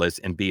Angeles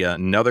and be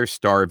another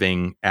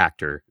starving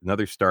actor,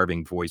 another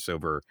starving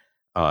voiceover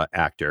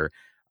actor.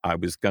 I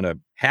was going to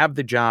have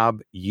the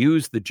job,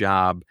 use the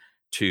job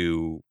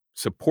to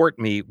support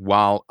me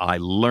while I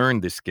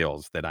learned the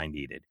skills that I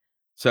needed.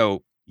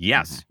 So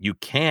yes, you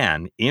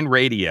can, in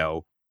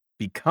radio,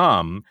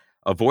 become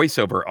a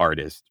voiceover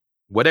artist,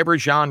 whatever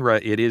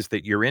genre it is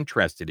that you're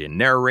interested in,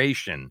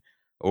 narration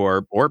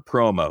or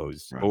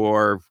promos, right,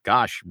 or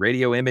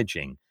radio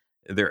imaging,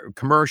 there are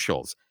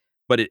commercials.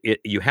 But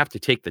you have to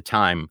take the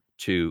time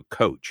to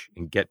coach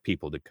and get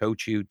people to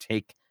coach you,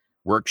 take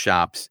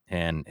workshops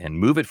and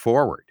move it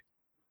forward.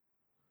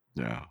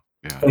 Yeah.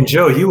 And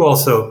Joe, you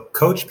also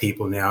coach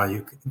people now.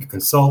 You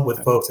consult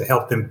with folks to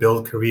help them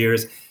build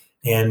careers.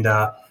 And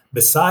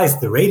besides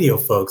the radio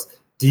folks,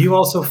 do you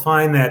also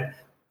find that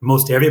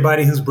most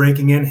everybody who's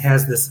breaking in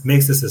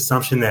makes this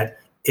assumption that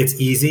it's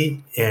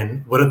easy?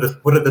 And what are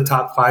the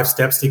top 5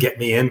 steps to get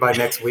me in by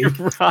next week?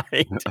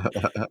 Right.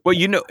 Well,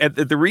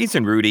 the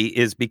reason, Rudy,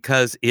 is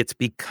because it's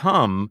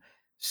become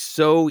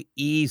so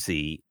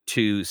easy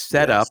to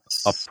set up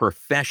a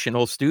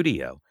professional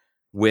studio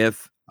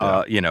with,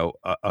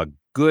 a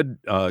good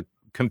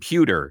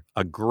computer,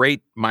 a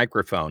great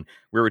microphone.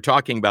 We were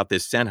talking about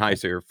this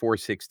Sennheiser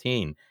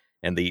 416.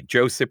 and the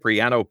Joe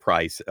Cipriano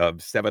price of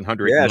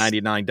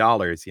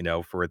 $799, you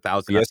know, for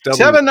 1,000.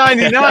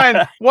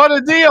 $799. What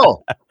a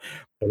deal.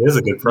 It is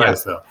a good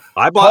price, though.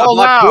 I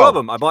bought 2 of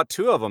them. I bought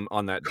 2 of them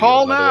on that deal.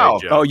 Call now.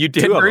 Oh, you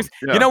did, Bruce?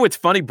 Yeah. You know what's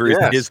funny, Bruce,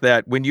 Yes. is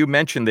that when you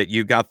mentioned that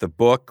you got the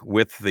book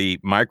with the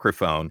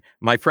microphone,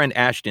 my friend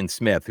Ashton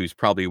Smith, who's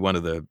probably one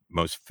of the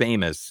most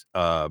famous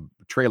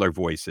trailer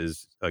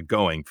voices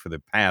going for the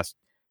past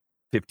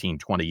 15,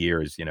 20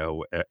 years, you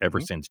know, ever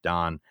since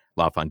Don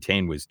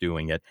LaFontaine was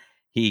doing it,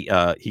 he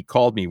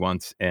called me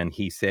once and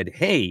he said,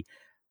 hey,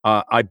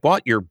 I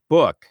bought your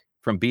book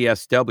from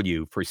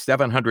BSW for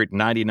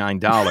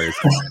 $799,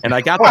 and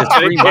I got this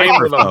free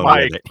microphone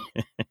with it.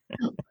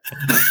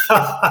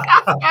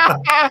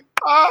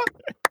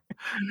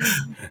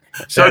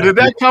 So did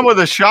that come with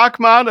a shock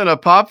mount and a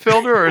pop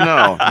filter or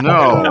no?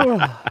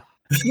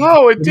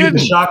 No, it didn't.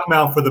 The shock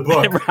mount for the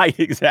book. Right,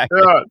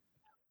 exactly.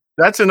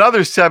 That's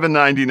another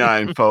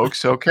 $799,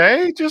 folks.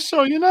 Okay, just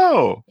so you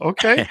know.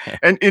 Okay,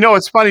 and you know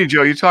it's funny,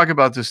 Joe. You talk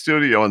about the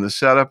studio and the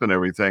setup and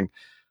everything.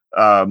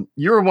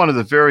 You're one of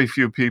the very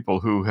few people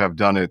who have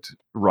done it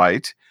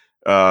right.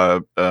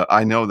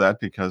 I know that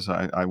because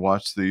I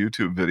watched the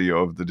YouTube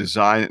video of the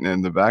design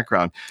and the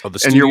background. Of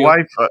the and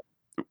studio?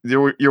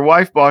 Your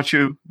wife bought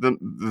you the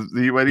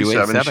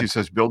U87. She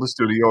says, build a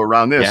studio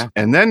around this. Yeah.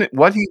 And then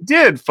what he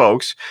did,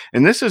 folks,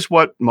 and this is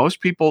what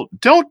most people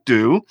don't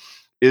do,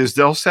 is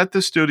they'll set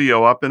the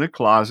studio up in a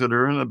closet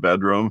or in a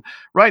bedroom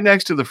right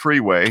next to the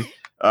freeway.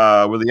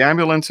 Where the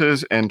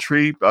ambulances and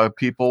tree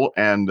people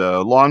and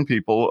lawn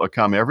people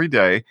come every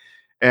day.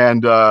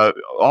 And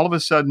all of a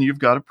sudden, you've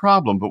got a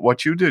problem. But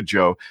what you did,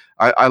 Joe,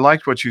 I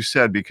liked what you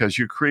said because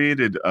you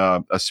created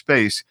a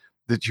space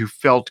that you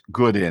felt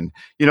good in.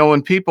 You know,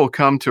 when people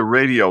come to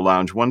Radio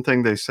Lounge, one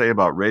thing they say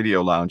about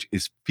Radio Lounge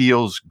is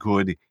feels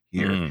good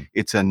here.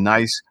 It's a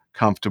nice,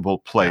 comfortable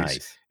place.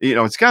 Nice. You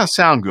know, it's got to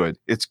sound good.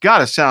 It's got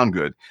to sound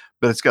good.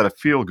 But it's got to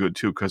feel good,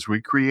 too, because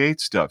we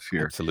create stuff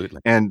here.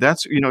 Absolutely. And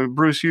that's, you know,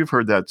 Bruce, you've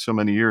heard that so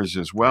many years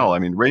as well. I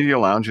mean, Radio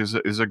Lounge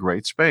is a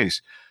great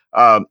space.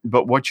 But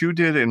what you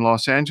did in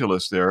Los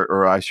Angeles there,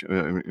 or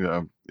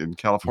in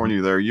California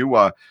there, you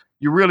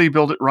really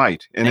built it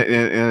right. And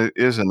it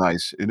is a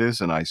nice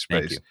space.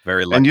 Thank you.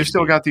 Very lucky. And you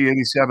still got the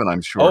 87,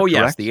 I'm sure. Oh,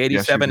 yes. Correct? The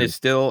 87 is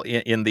still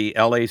in the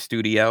LA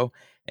studio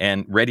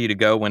and ready to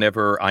go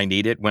whenever I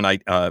need it. When I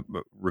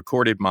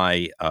recorded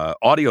my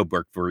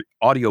audiobook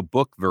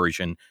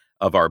version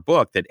of our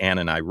book that Ann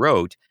and I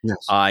wrote,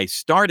 I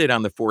started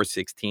on the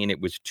 416.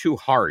 It was too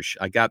harsh.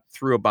 I got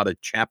through about a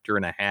chapter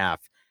and a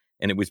half,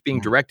 and it was being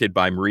directed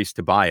by Maurice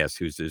Tobias,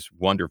 who's this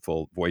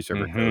wonderful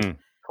voiceover coach.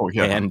 Oh,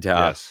 yeah. And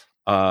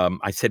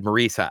I said,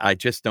 Maurice, I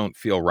just don't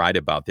feel right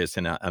about this.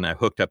 And I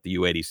hooked up the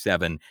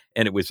U87,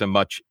 and it was a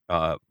much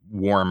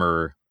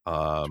warmer,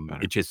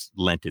 it just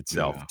lent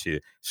itself to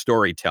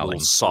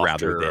storytelling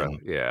rather than.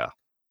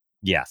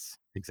 Yes,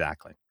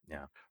 exactly.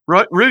 Yeah.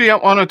 Rudy, I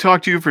want to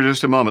talk to you for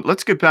just a moment.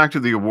 Let's get back to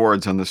the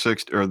awards on the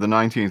 6th or the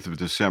 19th of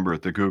December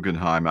at the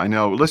Guggenheim. I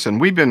know, listen,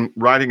 we've been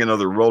riding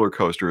another roller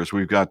coaster as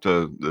we've got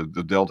the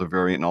Delta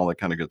variant and all that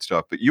kind of good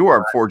stuff, but you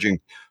are forging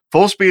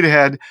full speed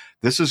ahead.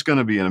 This is going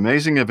to be an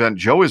amazing event.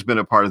 Joe has been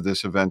a part of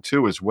this event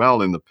too, as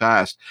well in the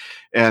past.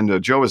 And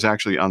Joe is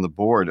actually on the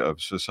board of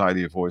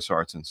Society of Voice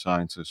Arts and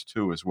Sciences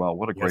too, as well.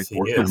 What a great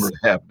board member to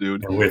have,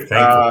 dude. And we're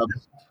thankful.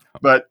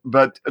 But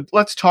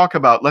let's talk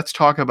about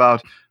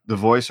the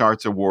Voice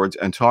Arts Awards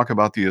and talk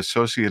about the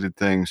associated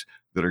things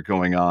that are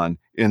going on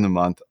in the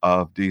month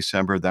of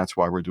December. That's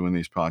why we're doing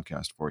these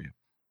podcasts for you.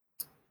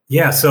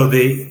 Yeah, so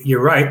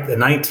you're right. The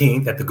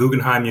 19th at the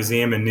Guggenheim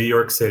Museum in New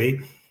York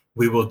City,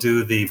 we will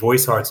do the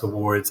Voice Arts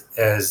Awards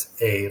as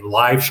a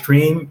live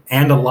stream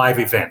and a live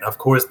event. Of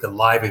course, the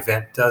live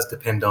event does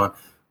depend on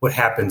what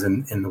happens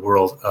in the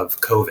world of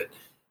COVID.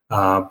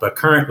 But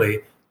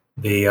currently,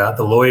 the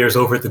lawyers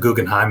over at the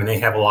Guggenheim, and they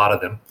have a lot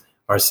of them,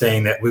 are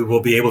saying that we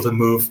will be able to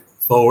move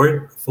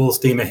forward, full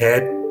steam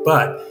ahead,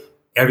 but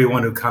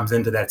everyone who comes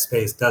into that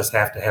space does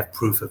have to have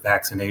proof of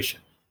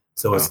vaccination.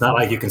 So it's not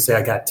like you can say,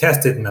 I got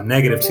tested and I'm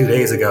negative 2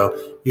 days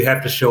ago. You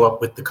have to show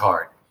up with the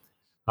card,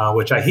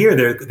 which I hear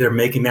they're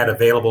making that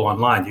available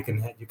online. You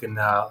can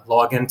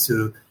log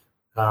into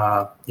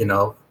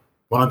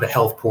one of the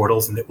health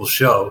portals and it will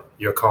show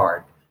your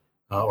card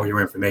or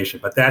your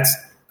information, but that's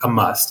a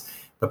must.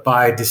 But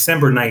by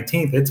December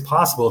 19th, it's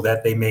possible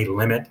that they may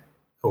limit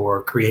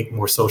or create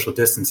more social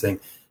distancing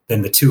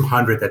than the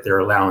 200 that they're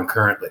allowing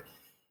currently.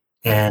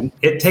 And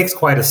it takes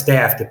quite a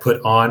staff to put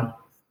on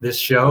this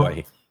show.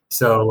 Boy.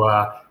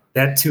 So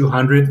that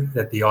 200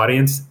 that the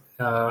audience,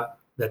 that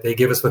they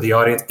give us for the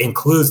audience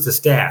includes the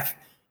staff.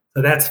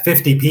 So that's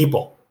 50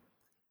 people.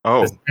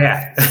 Oh. The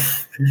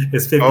staff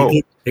is 50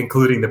 people,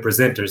 including the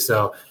presenters.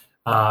 So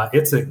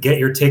it's a get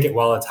your ticket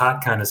while it's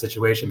hot kind of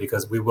situation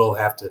because we will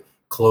have to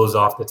close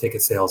off the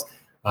ticket sales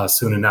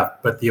soon enough.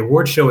 But the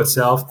award show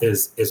itself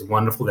is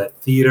wonderful. That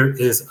theater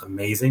is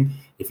amazing.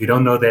 If you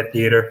don't know that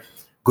theater,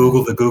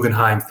 Google the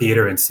Guggenheim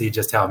Theater and see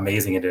just how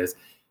amazing it is.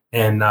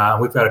 And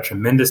we've got a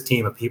tremendous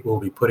team of people who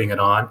will be putting it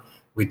on.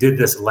 We did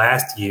this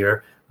last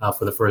year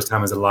for the first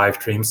time as a live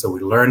stream, so we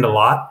learned a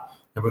lot.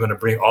 And we're going to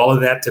bring all of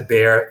that to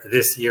bear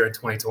this year in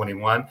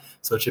 2021.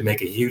 So it should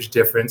make a huge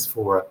difference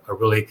for a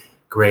really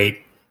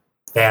great,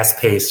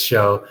 fast-paced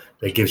show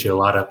that gives you a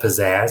lot of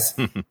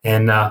pizzazz.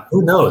 And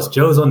who knows?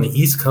 Joe's on the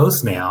East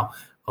Coast now,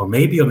 or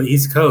maybe on the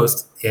East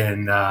Coast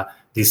in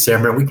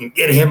December. We can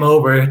get him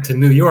over to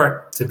New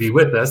York to be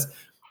with us.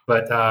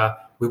 But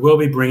we will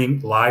be bringing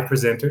live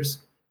presenters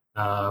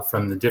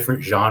from the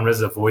different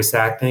genres of voice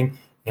acting.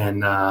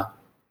 And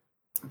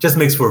just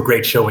makes for a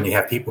great show when you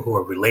have people who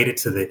are related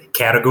to the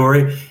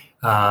category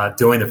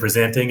doing the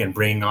presenting and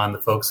bringing on the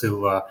folks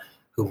who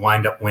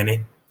wind up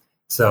winning.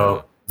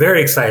 So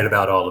very excited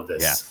about all of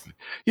this. Yeah.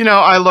 You know,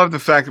 I love the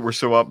fact that we're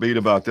so upbeat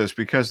about this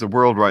because the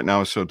world right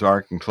now is so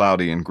dark and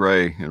cloudy and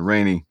gray and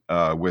rainy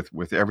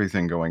with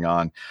everything going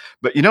on.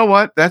 But you know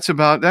what? That's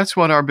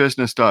what our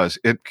business does.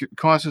 It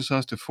causes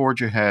us to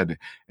forge ahead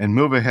and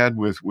move ahead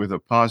with a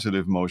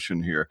positive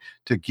motion here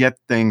to get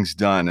things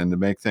done and to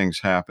make things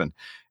happen.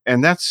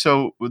 And that's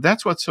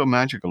what's so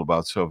magical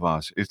about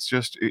Sovas. It's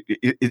just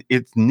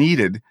it's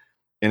needed,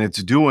 and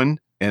it's doing,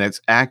 and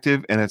it's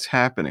active, and it's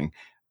happening.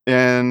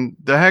 And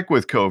the heck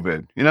with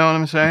COVID, you know what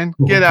I'm saying?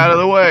 Get out of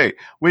the way.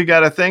 We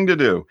got a thing to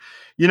do.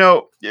 You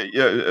know,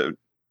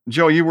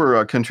 Joe, you were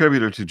a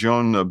contributor to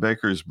Joan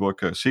Baker's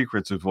book,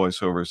 Secrets of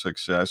Voiceover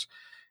Success,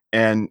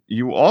 and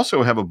you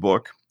also have a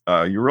book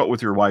you wrote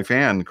with your wife,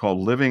 Ann, called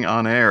Living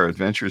on Air,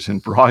 Adventures in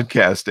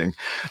Broadcasting.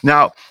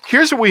 Now,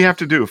 here's what we have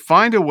to do.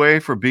 Find a way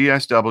for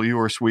BSW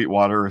or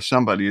Sweetwater or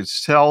somebody to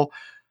sell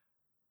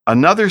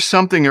another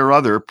something or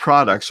other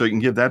product so you can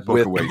give that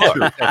book away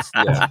too.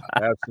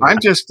 I'm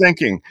just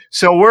thinking,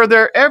 so were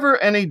there ever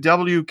any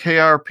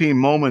WKRP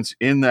moments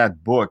in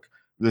that book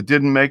that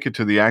didn't make it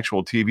to the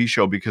actual TV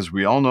show? Because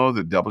we all know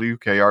that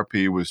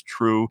WKRP was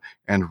true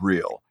and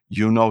real.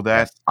 You know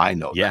that. Yes. I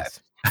know that.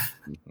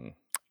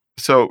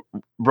 So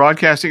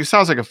broadcasting, it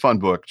sounds like a fun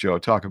book, Joe.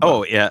 Talk about it.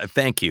 Oh, yeah.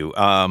 Thank you.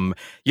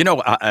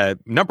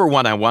 Number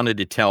one, I wanted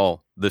to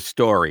tell the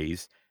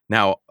stories.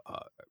 Now,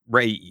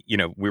 Ray, you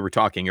know, we were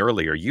talking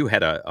earlier, you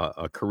had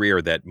a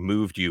career that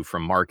moved you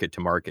from market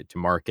to market to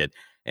market.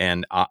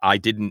 And I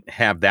didn't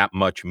have that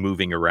much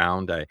moving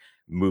around. I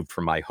moved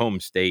from my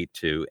home state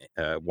to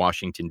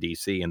Washington,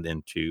 D.C., and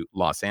then to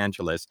Los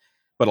Angeles,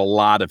 but a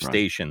lot of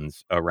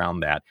stations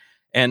around that.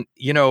 And,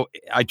 you know,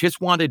 I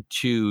just wanted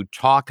to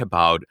talk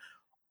about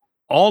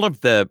all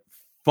of the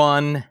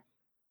fun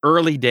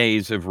early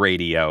days of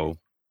radio.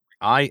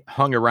 I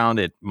hung around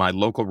at my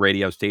local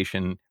radio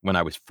station when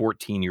I was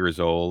 14 years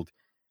old.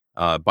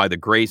 By the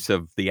grace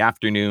of the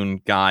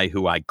afternoon guy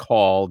who I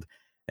called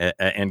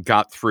and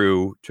got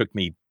through, took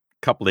me a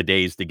couple of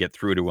days to get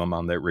through to him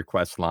on the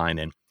request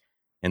line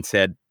and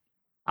said,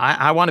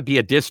 I want to be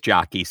a disc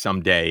jockey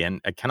someday.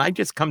 And can I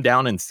just come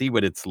down and see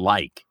what it's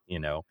like, you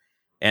know?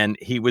 And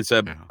he was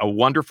a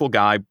wonderful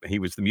guy. He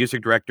was the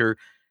music director.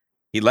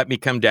 He let me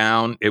come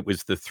down. It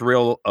was the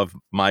thrill of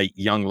my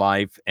young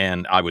life,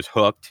 and I was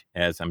hooked,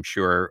 as I'm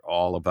sure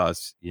all of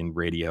us in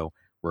radio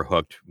were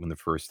hooked when the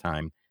first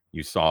time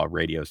you saw a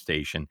radio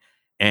station.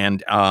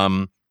 And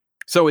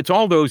so it's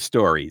all those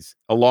stories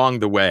along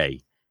the way.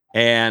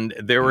 And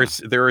there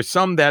are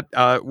some that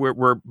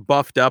were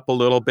buffed up a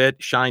little bit,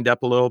 shined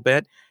up a little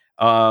bit.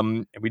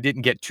 We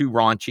didn't get too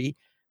raunchy,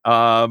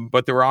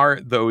 but there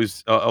are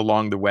those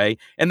along the way.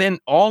 And then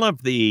all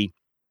of the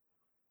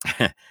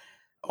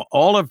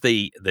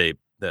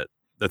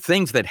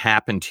things that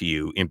happen to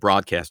you in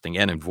broadcasting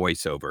and in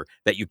voiceover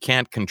that you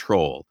can't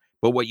control,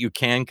 but what you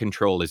can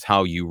control is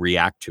how you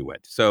react to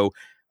it. So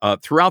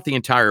throughout the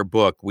entire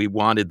book, we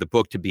wanted the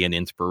book to be an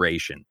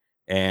inspiration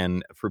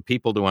and for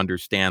people to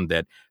understand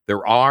that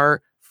there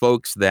are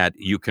folks that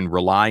you can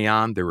rely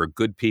on. There are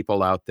good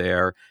people out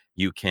there.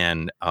 You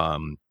can,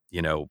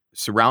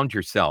 surround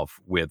yourself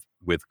with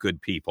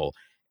good people.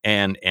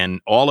 And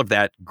all of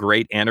that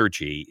great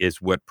energy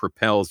is what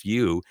propels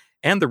you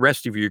and the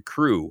rest of your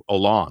crew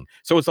along.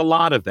 So it's a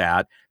lot of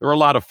that. There are a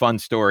lot of fun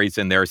stories,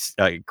 and there's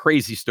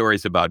crazy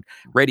stories about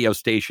radio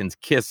stations,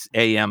 KISS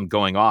AM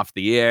going off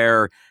the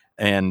air,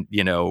 and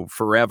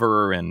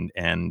forever, and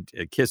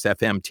KISS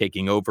FM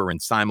taking over and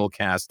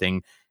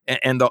simulcasting,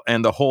 and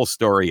the whole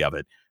story of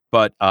it.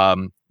 But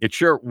it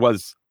sure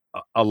was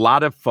a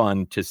lot of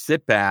fun to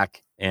sit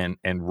back and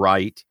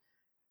write.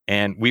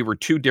 And we were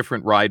two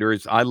different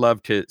writers. I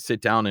loved to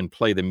sit down and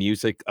play the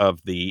music of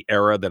the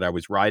era that I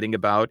was writing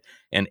about.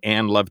 And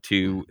Ann loved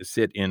to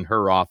sit in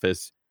her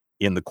office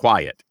in the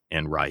quiet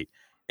and write.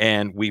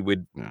 And we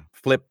would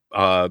flip,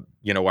 our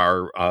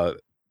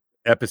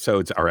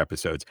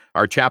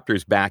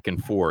chapters back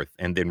and forth,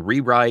 and then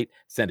rewrite,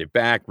 send it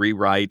back,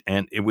 rewrite.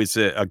 And it was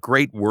a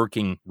great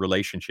working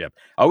relationship.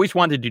 I always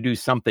wanted to do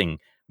something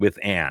with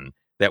Ann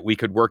that we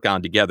could work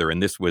on together.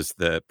 And this was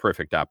the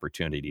perfect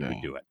opportunity to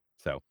do it.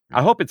 So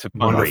I hope it's a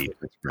fun read.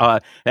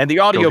 And the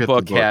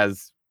audiobook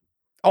has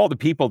all the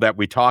people that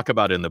we talk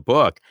about in the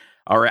book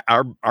are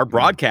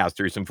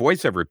broadcasters and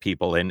voiceover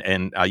people,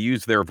 and I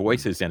use their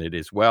voices in it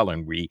as well.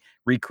 And we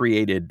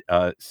recreated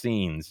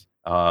scenes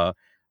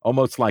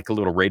almost like a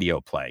little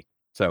radio play.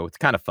 So it's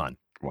kind of fun.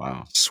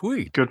 Wow.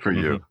 Sweet. Good for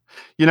you.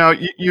 You know,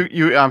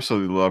 you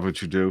absolutely love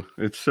what you do.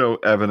 It's so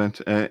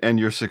evident, and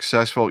you're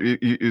successful.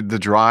 The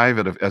drive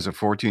as a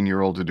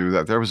 14-year-old to do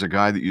that. There was a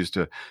guy that used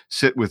to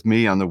sit with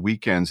me on the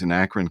weekends in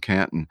Akron,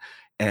 Canton,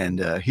 and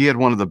he had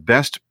one of the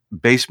best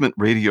basement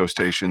radio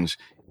stations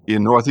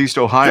in Northeast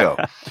Ohio.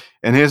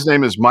 And his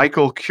name is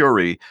Michael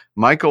Curie.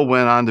 Michael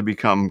went on to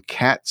become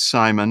Cat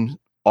Simon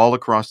all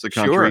across the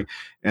country. Sure.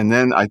 And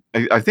then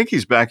I think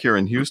he's back here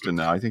in Houston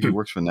now. I think he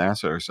works for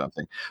NASA or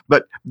something.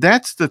 But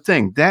that's the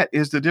thing. That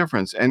is the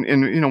difference. And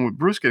you know, with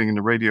Bruce getting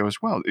into radio as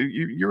well,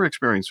 your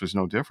experience was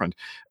no different.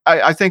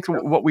 I think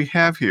what we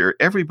have here,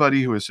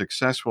 everybody who is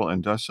successful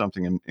and does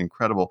something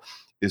incredible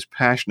is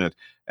passionate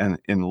and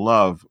in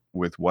love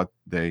with what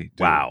they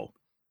do. Wow.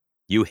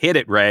 You hit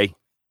it, Ray.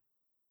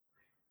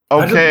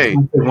 Okay.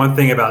 One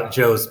thing about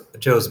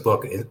Joe's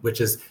book,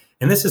 which is,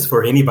 and this is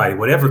for anybody,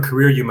 whatever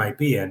career you might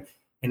be in,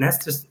 and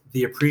that's just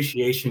the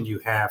appreciation you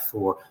have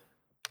for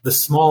the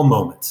small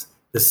moments,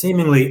 the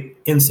seemingly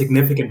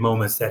insignificant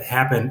moments that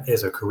happen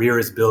as a career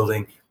is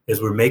building,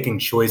 as we're making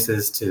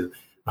choices to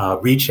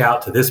reach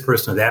out to this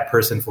person or that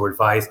person for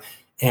advice.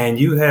 And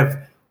you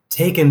have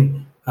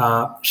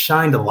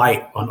shined a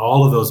light on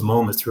all of those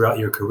moments throughout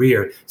your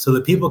career so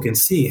that people can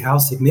see how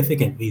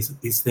significant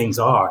these things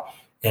are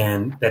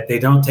and that they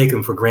don't take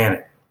them for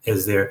granted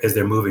as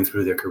they're moving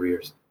through their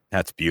careers.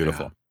 That's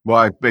beautiful. Yeah.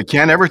 Well, we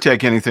can't ever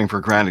take anything for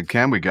granted,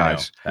 can we,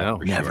 guys? No,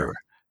 never.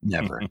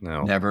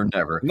 No.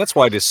 Never. And that's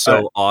why it is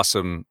so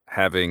awesome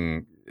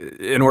having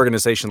an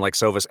organization like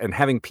Sovas and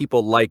having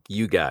people like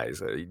you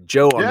guys,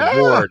 Joe on the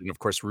board, and of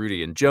course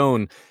Rudy and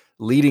Joan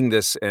leading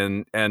this,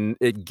 and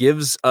it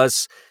gives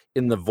us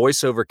in the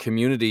voiceover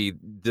community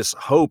this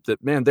hope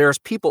that, man, there's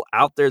people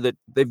out there that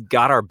they've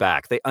got our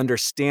back. They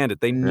understand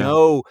it. They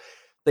know.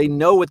 They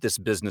know what this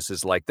business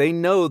is like. They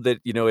know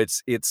that, you know,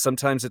 it's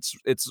sometimes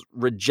it's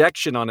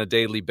rejection on a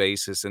daily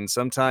basis, and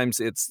sometimes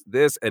it's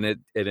this, and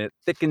it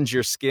thickens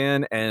your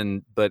skin.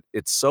 But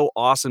it's so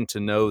awesome to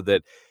know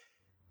that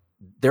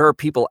there are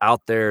people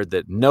out there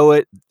that know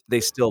it. They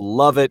still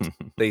love it.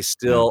 They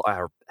still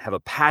have a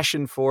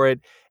passion for it,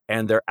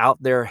 and they're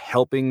out there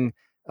helping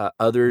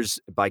others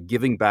by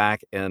giving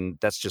back. And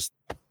that's just,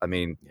 I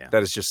mean,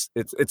 that is just,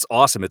 it's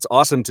awesome. It's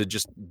awesome to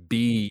just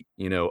be,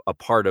 you know, a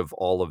part of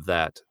all of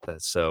that.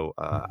 So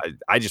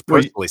I just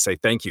personally say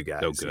thank you guys.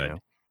 So good. You know?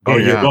 Oh,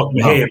 yeah. Welcome.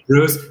 Hey,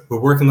 Bruce, we're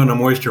working on a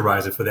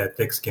moisturizer for that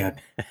thick skin.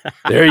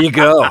 There you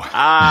go.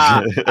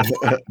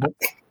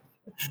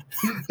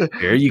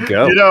 There you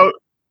go. You know,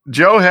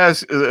 Joe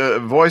has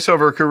a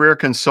voiceover career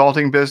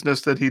consulting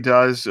business that he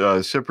does,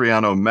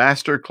 Cipriano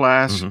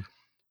Masterclass,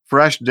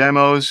 fresh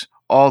demos,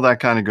 all that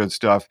kind of good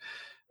stuff.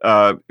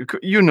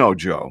 You know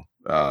Joe.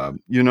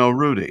 You know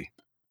Rudy.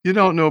 You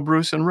don't know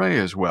Bruce and Ray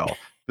as well,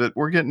 but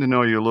we're getting to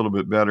know you a little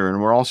bit better,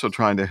 and we're also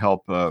trying to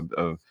help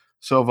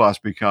Sovas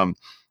become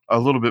a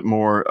little bit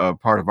more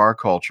part of our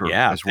culture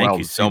as well. Thank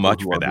you so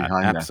much for that.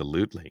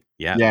 Absolutely.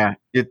 Yeah,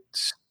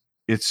 it's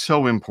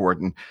so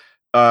important.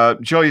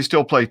 Joe, you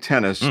still play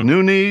tennis.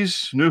 New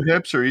knees, new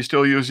hips, or are you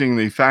still using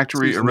the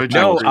factory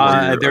original?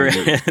 No,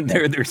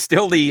 they're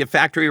still the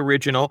factory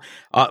original.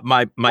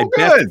 My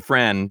best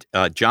friend,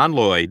 John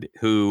Lloyd,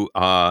 who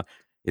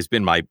has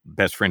been my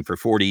best friend for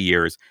 40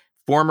 years,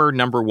 former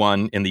number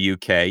one in the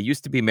UK,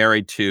 used to be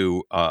married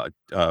to a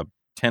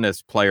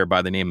tennis player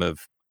by the name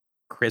of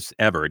Chris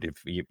Evert,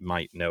 if you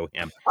might know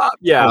him.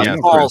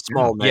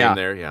 Small name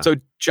there. Yeah. So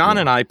John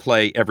and I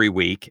play every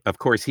week. Of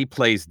course, he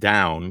plays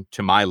down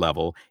to my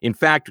level. In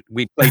fact,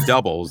 we play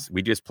doubles.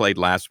 We just played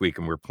last week,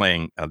 and we're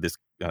playing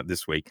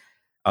this week.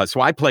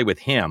 So I play with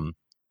him,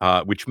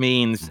 which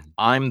means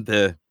I'm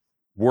the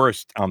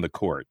worst on the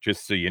court.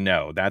 Just so you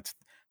know, that's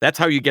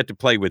how you get to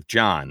play with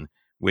John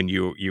when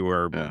you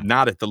are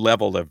not at the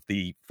level of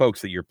the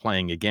folks that you're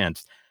playing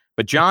against.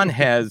 But John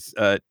has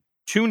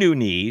 2 new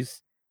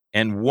knees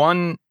and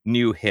 1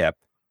 new hip.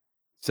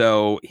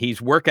 So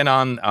he's working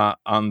on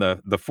the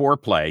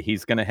foreplay.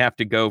 He's going to have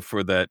to go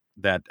for that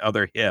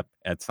other hip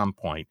at some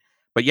point.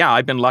 But yeah,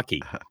 I've been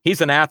lucky. He's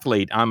an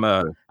athlete. I'm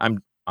a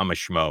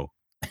schmo.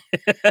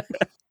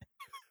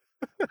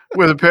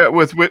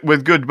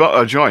 with good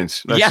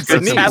joints. Yes,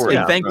 exactly.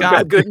 Thank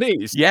God. Good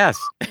knees. Yes.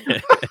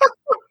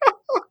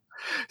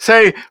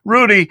 Say,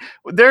 Rudy,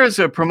 there's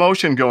a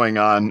promotion going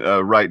on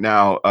right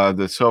now that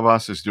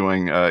Sovas is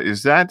doing.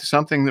 Is that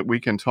something that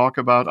we can talk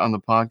about on the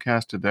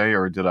podcast today,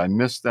 or did I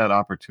miss that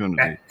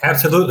opportunity?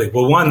 Absolutely.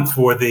 Well, one,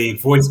 for the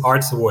Voice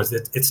Arts Awards,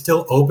 it's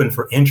still open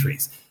for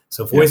entries.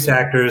 So voice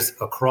actors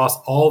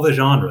across all the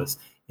genres,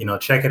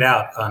 check it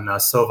out on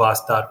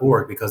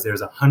sovas.org, because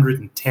there's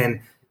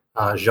 110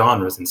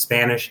 genres in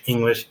Spanish,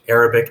 English,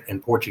 Arabic,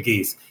 and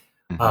Portuguese.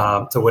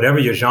 So whatever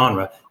your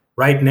genre,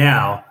 right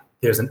now,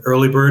 there's an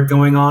early bird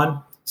going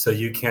on, so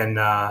you can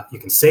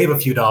save a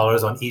few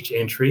dollars on each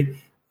entry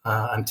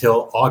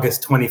until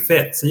August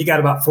 25th. So you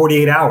got about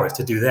 48 hours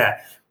to do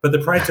that, but the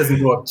price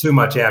doesn't go up too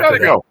much after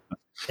that. Go.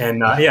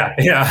 And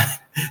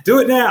do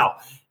it now,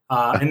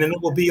 and then it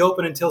will be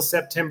open until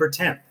September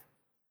 10th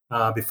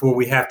before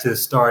we have to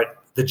start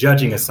the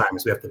judging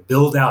assignments. We have to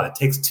build out. It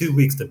takes 2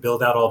 weeks to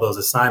build out all those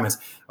assignments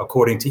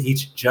according to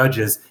each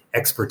judge's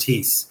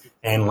expertise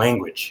and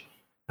language.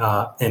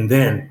 And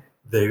then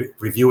the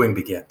reviewing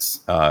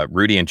begins.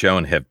 Rudy and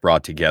Joan have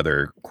brought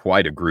together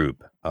quite a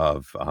group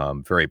of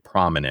very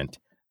prominent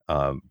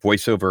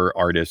voiceover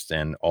artists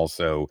and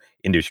also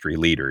industry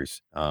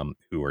leaders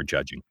who are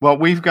judging. Well,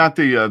 we've got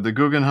the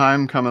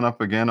Guggenheim coming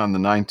up again on the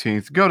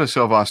 19th. Go to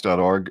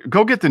Sovaas.org.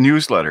 Go get the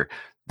newsletter.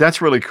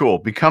 That's really cool.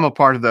 Become a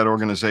part of that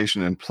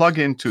organization and plug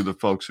into the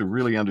folks who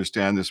really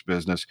understand this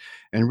business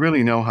and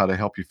really know how to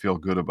help you feel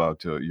good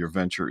about your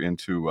venture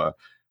into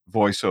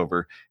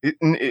voiceover.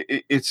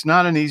 It's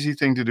not an easy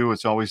thing to do.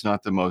 It's always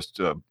not the most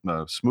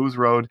smooth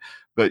road.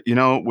 But,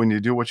 when you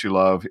do what you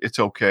love, it's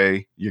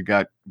okay. You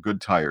got good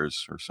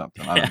tires or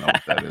something. I don't know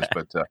what that is.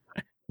 But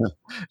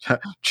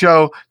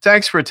Joe,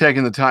 thanks for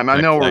taking the time. I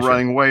know we're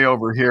running way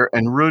over here.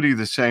 And Rudy,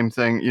 the same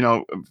thing.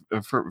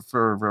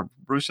 For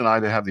Bruce and I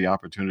to have the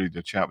opportunity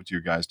to chat with you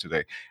guys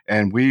today.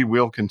 And we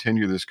will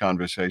continue this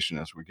conversation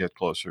as we get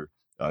closer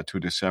to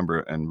December.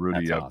 And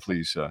Rudy, awesome.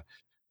 Please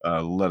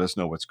let us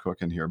know what's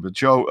cooking here. But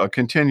Joe,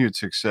 continued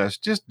success.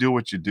 Just do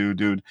what you do,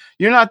 dude.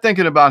 You're not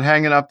thinking about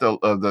hanging up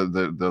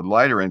the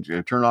lighter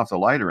and turn off the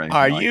light or anything.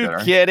 Are like you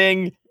that,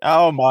 kidding?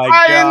 Oh my God!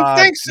 I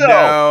didn't think so.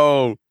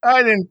 No,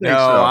 I didn't think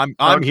so.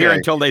 I'm here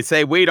until they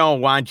say we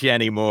don't want you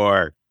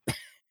anymore.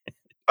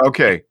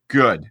 Okay,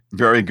 good,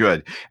 very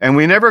good. And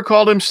we never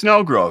called him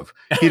Snellgrove.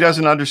 He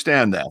doesn't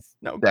understand that.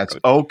 No, that's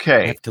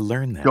okay. I have to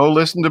learn that. Go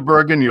listen to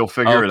Bergen. You'll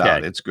figure it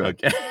out. It's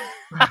good. Okay.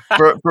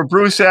 For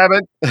Bruce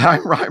Abbott,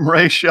 I'm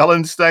Ray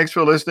Shellins. Thanks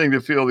for listening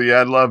to Feel the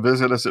Ad Love.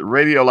 Visit us at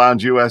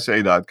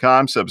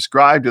RadioLoungeUSA.com.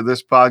 Subscribe to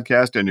this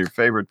podcast on your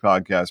favorite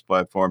podcast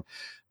platform.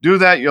 Do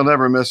that. You'll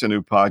never miss a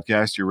new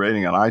podcast. Your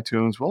rating on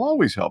iTunes will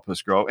always help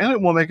us grow, and it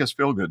will make us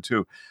feel good,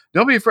 too.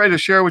 Don't be afraid to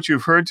share what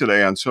you've heard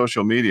today on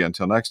social media.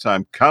 Until next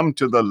time, come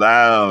to the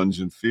lounge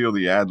and feel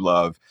the ad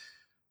love.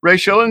 Ray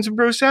Shillings and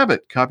Bruce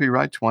Abbott,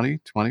 copyright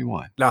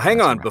 2021. Now,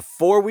 hang on.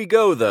 Before we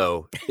go,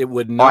 though, it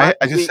would not.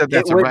 I just said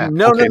that's a wrap.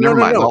 No.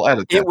 I'll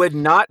edit that. It would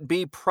not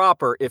be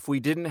proper if we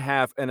didn't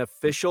have an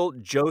official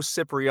Joe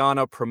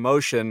Cipriano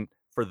promotion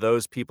for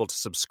those people to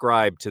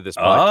subscribe to this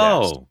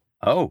podcast.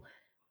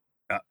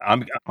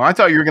 I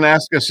thought you were going to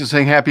ask us to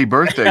sing happy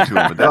birthday to him,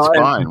 but that's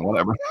fine.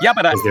 Whatever. Yeah,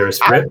 but is there a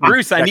script?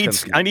 Bruce, I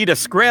need a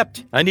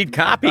script. I need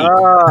copy.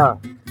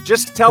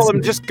 Just tell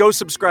them, just go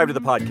subscribe to the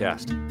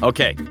podcast.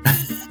 Okay.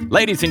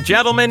 Ladies and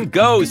gentlemen,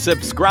 go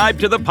subscribe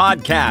to the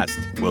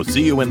podcast. We'll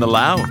see you in the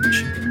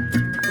lounge.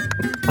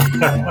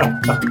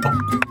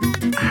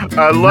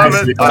 I love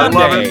it.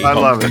 I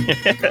love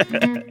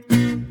it.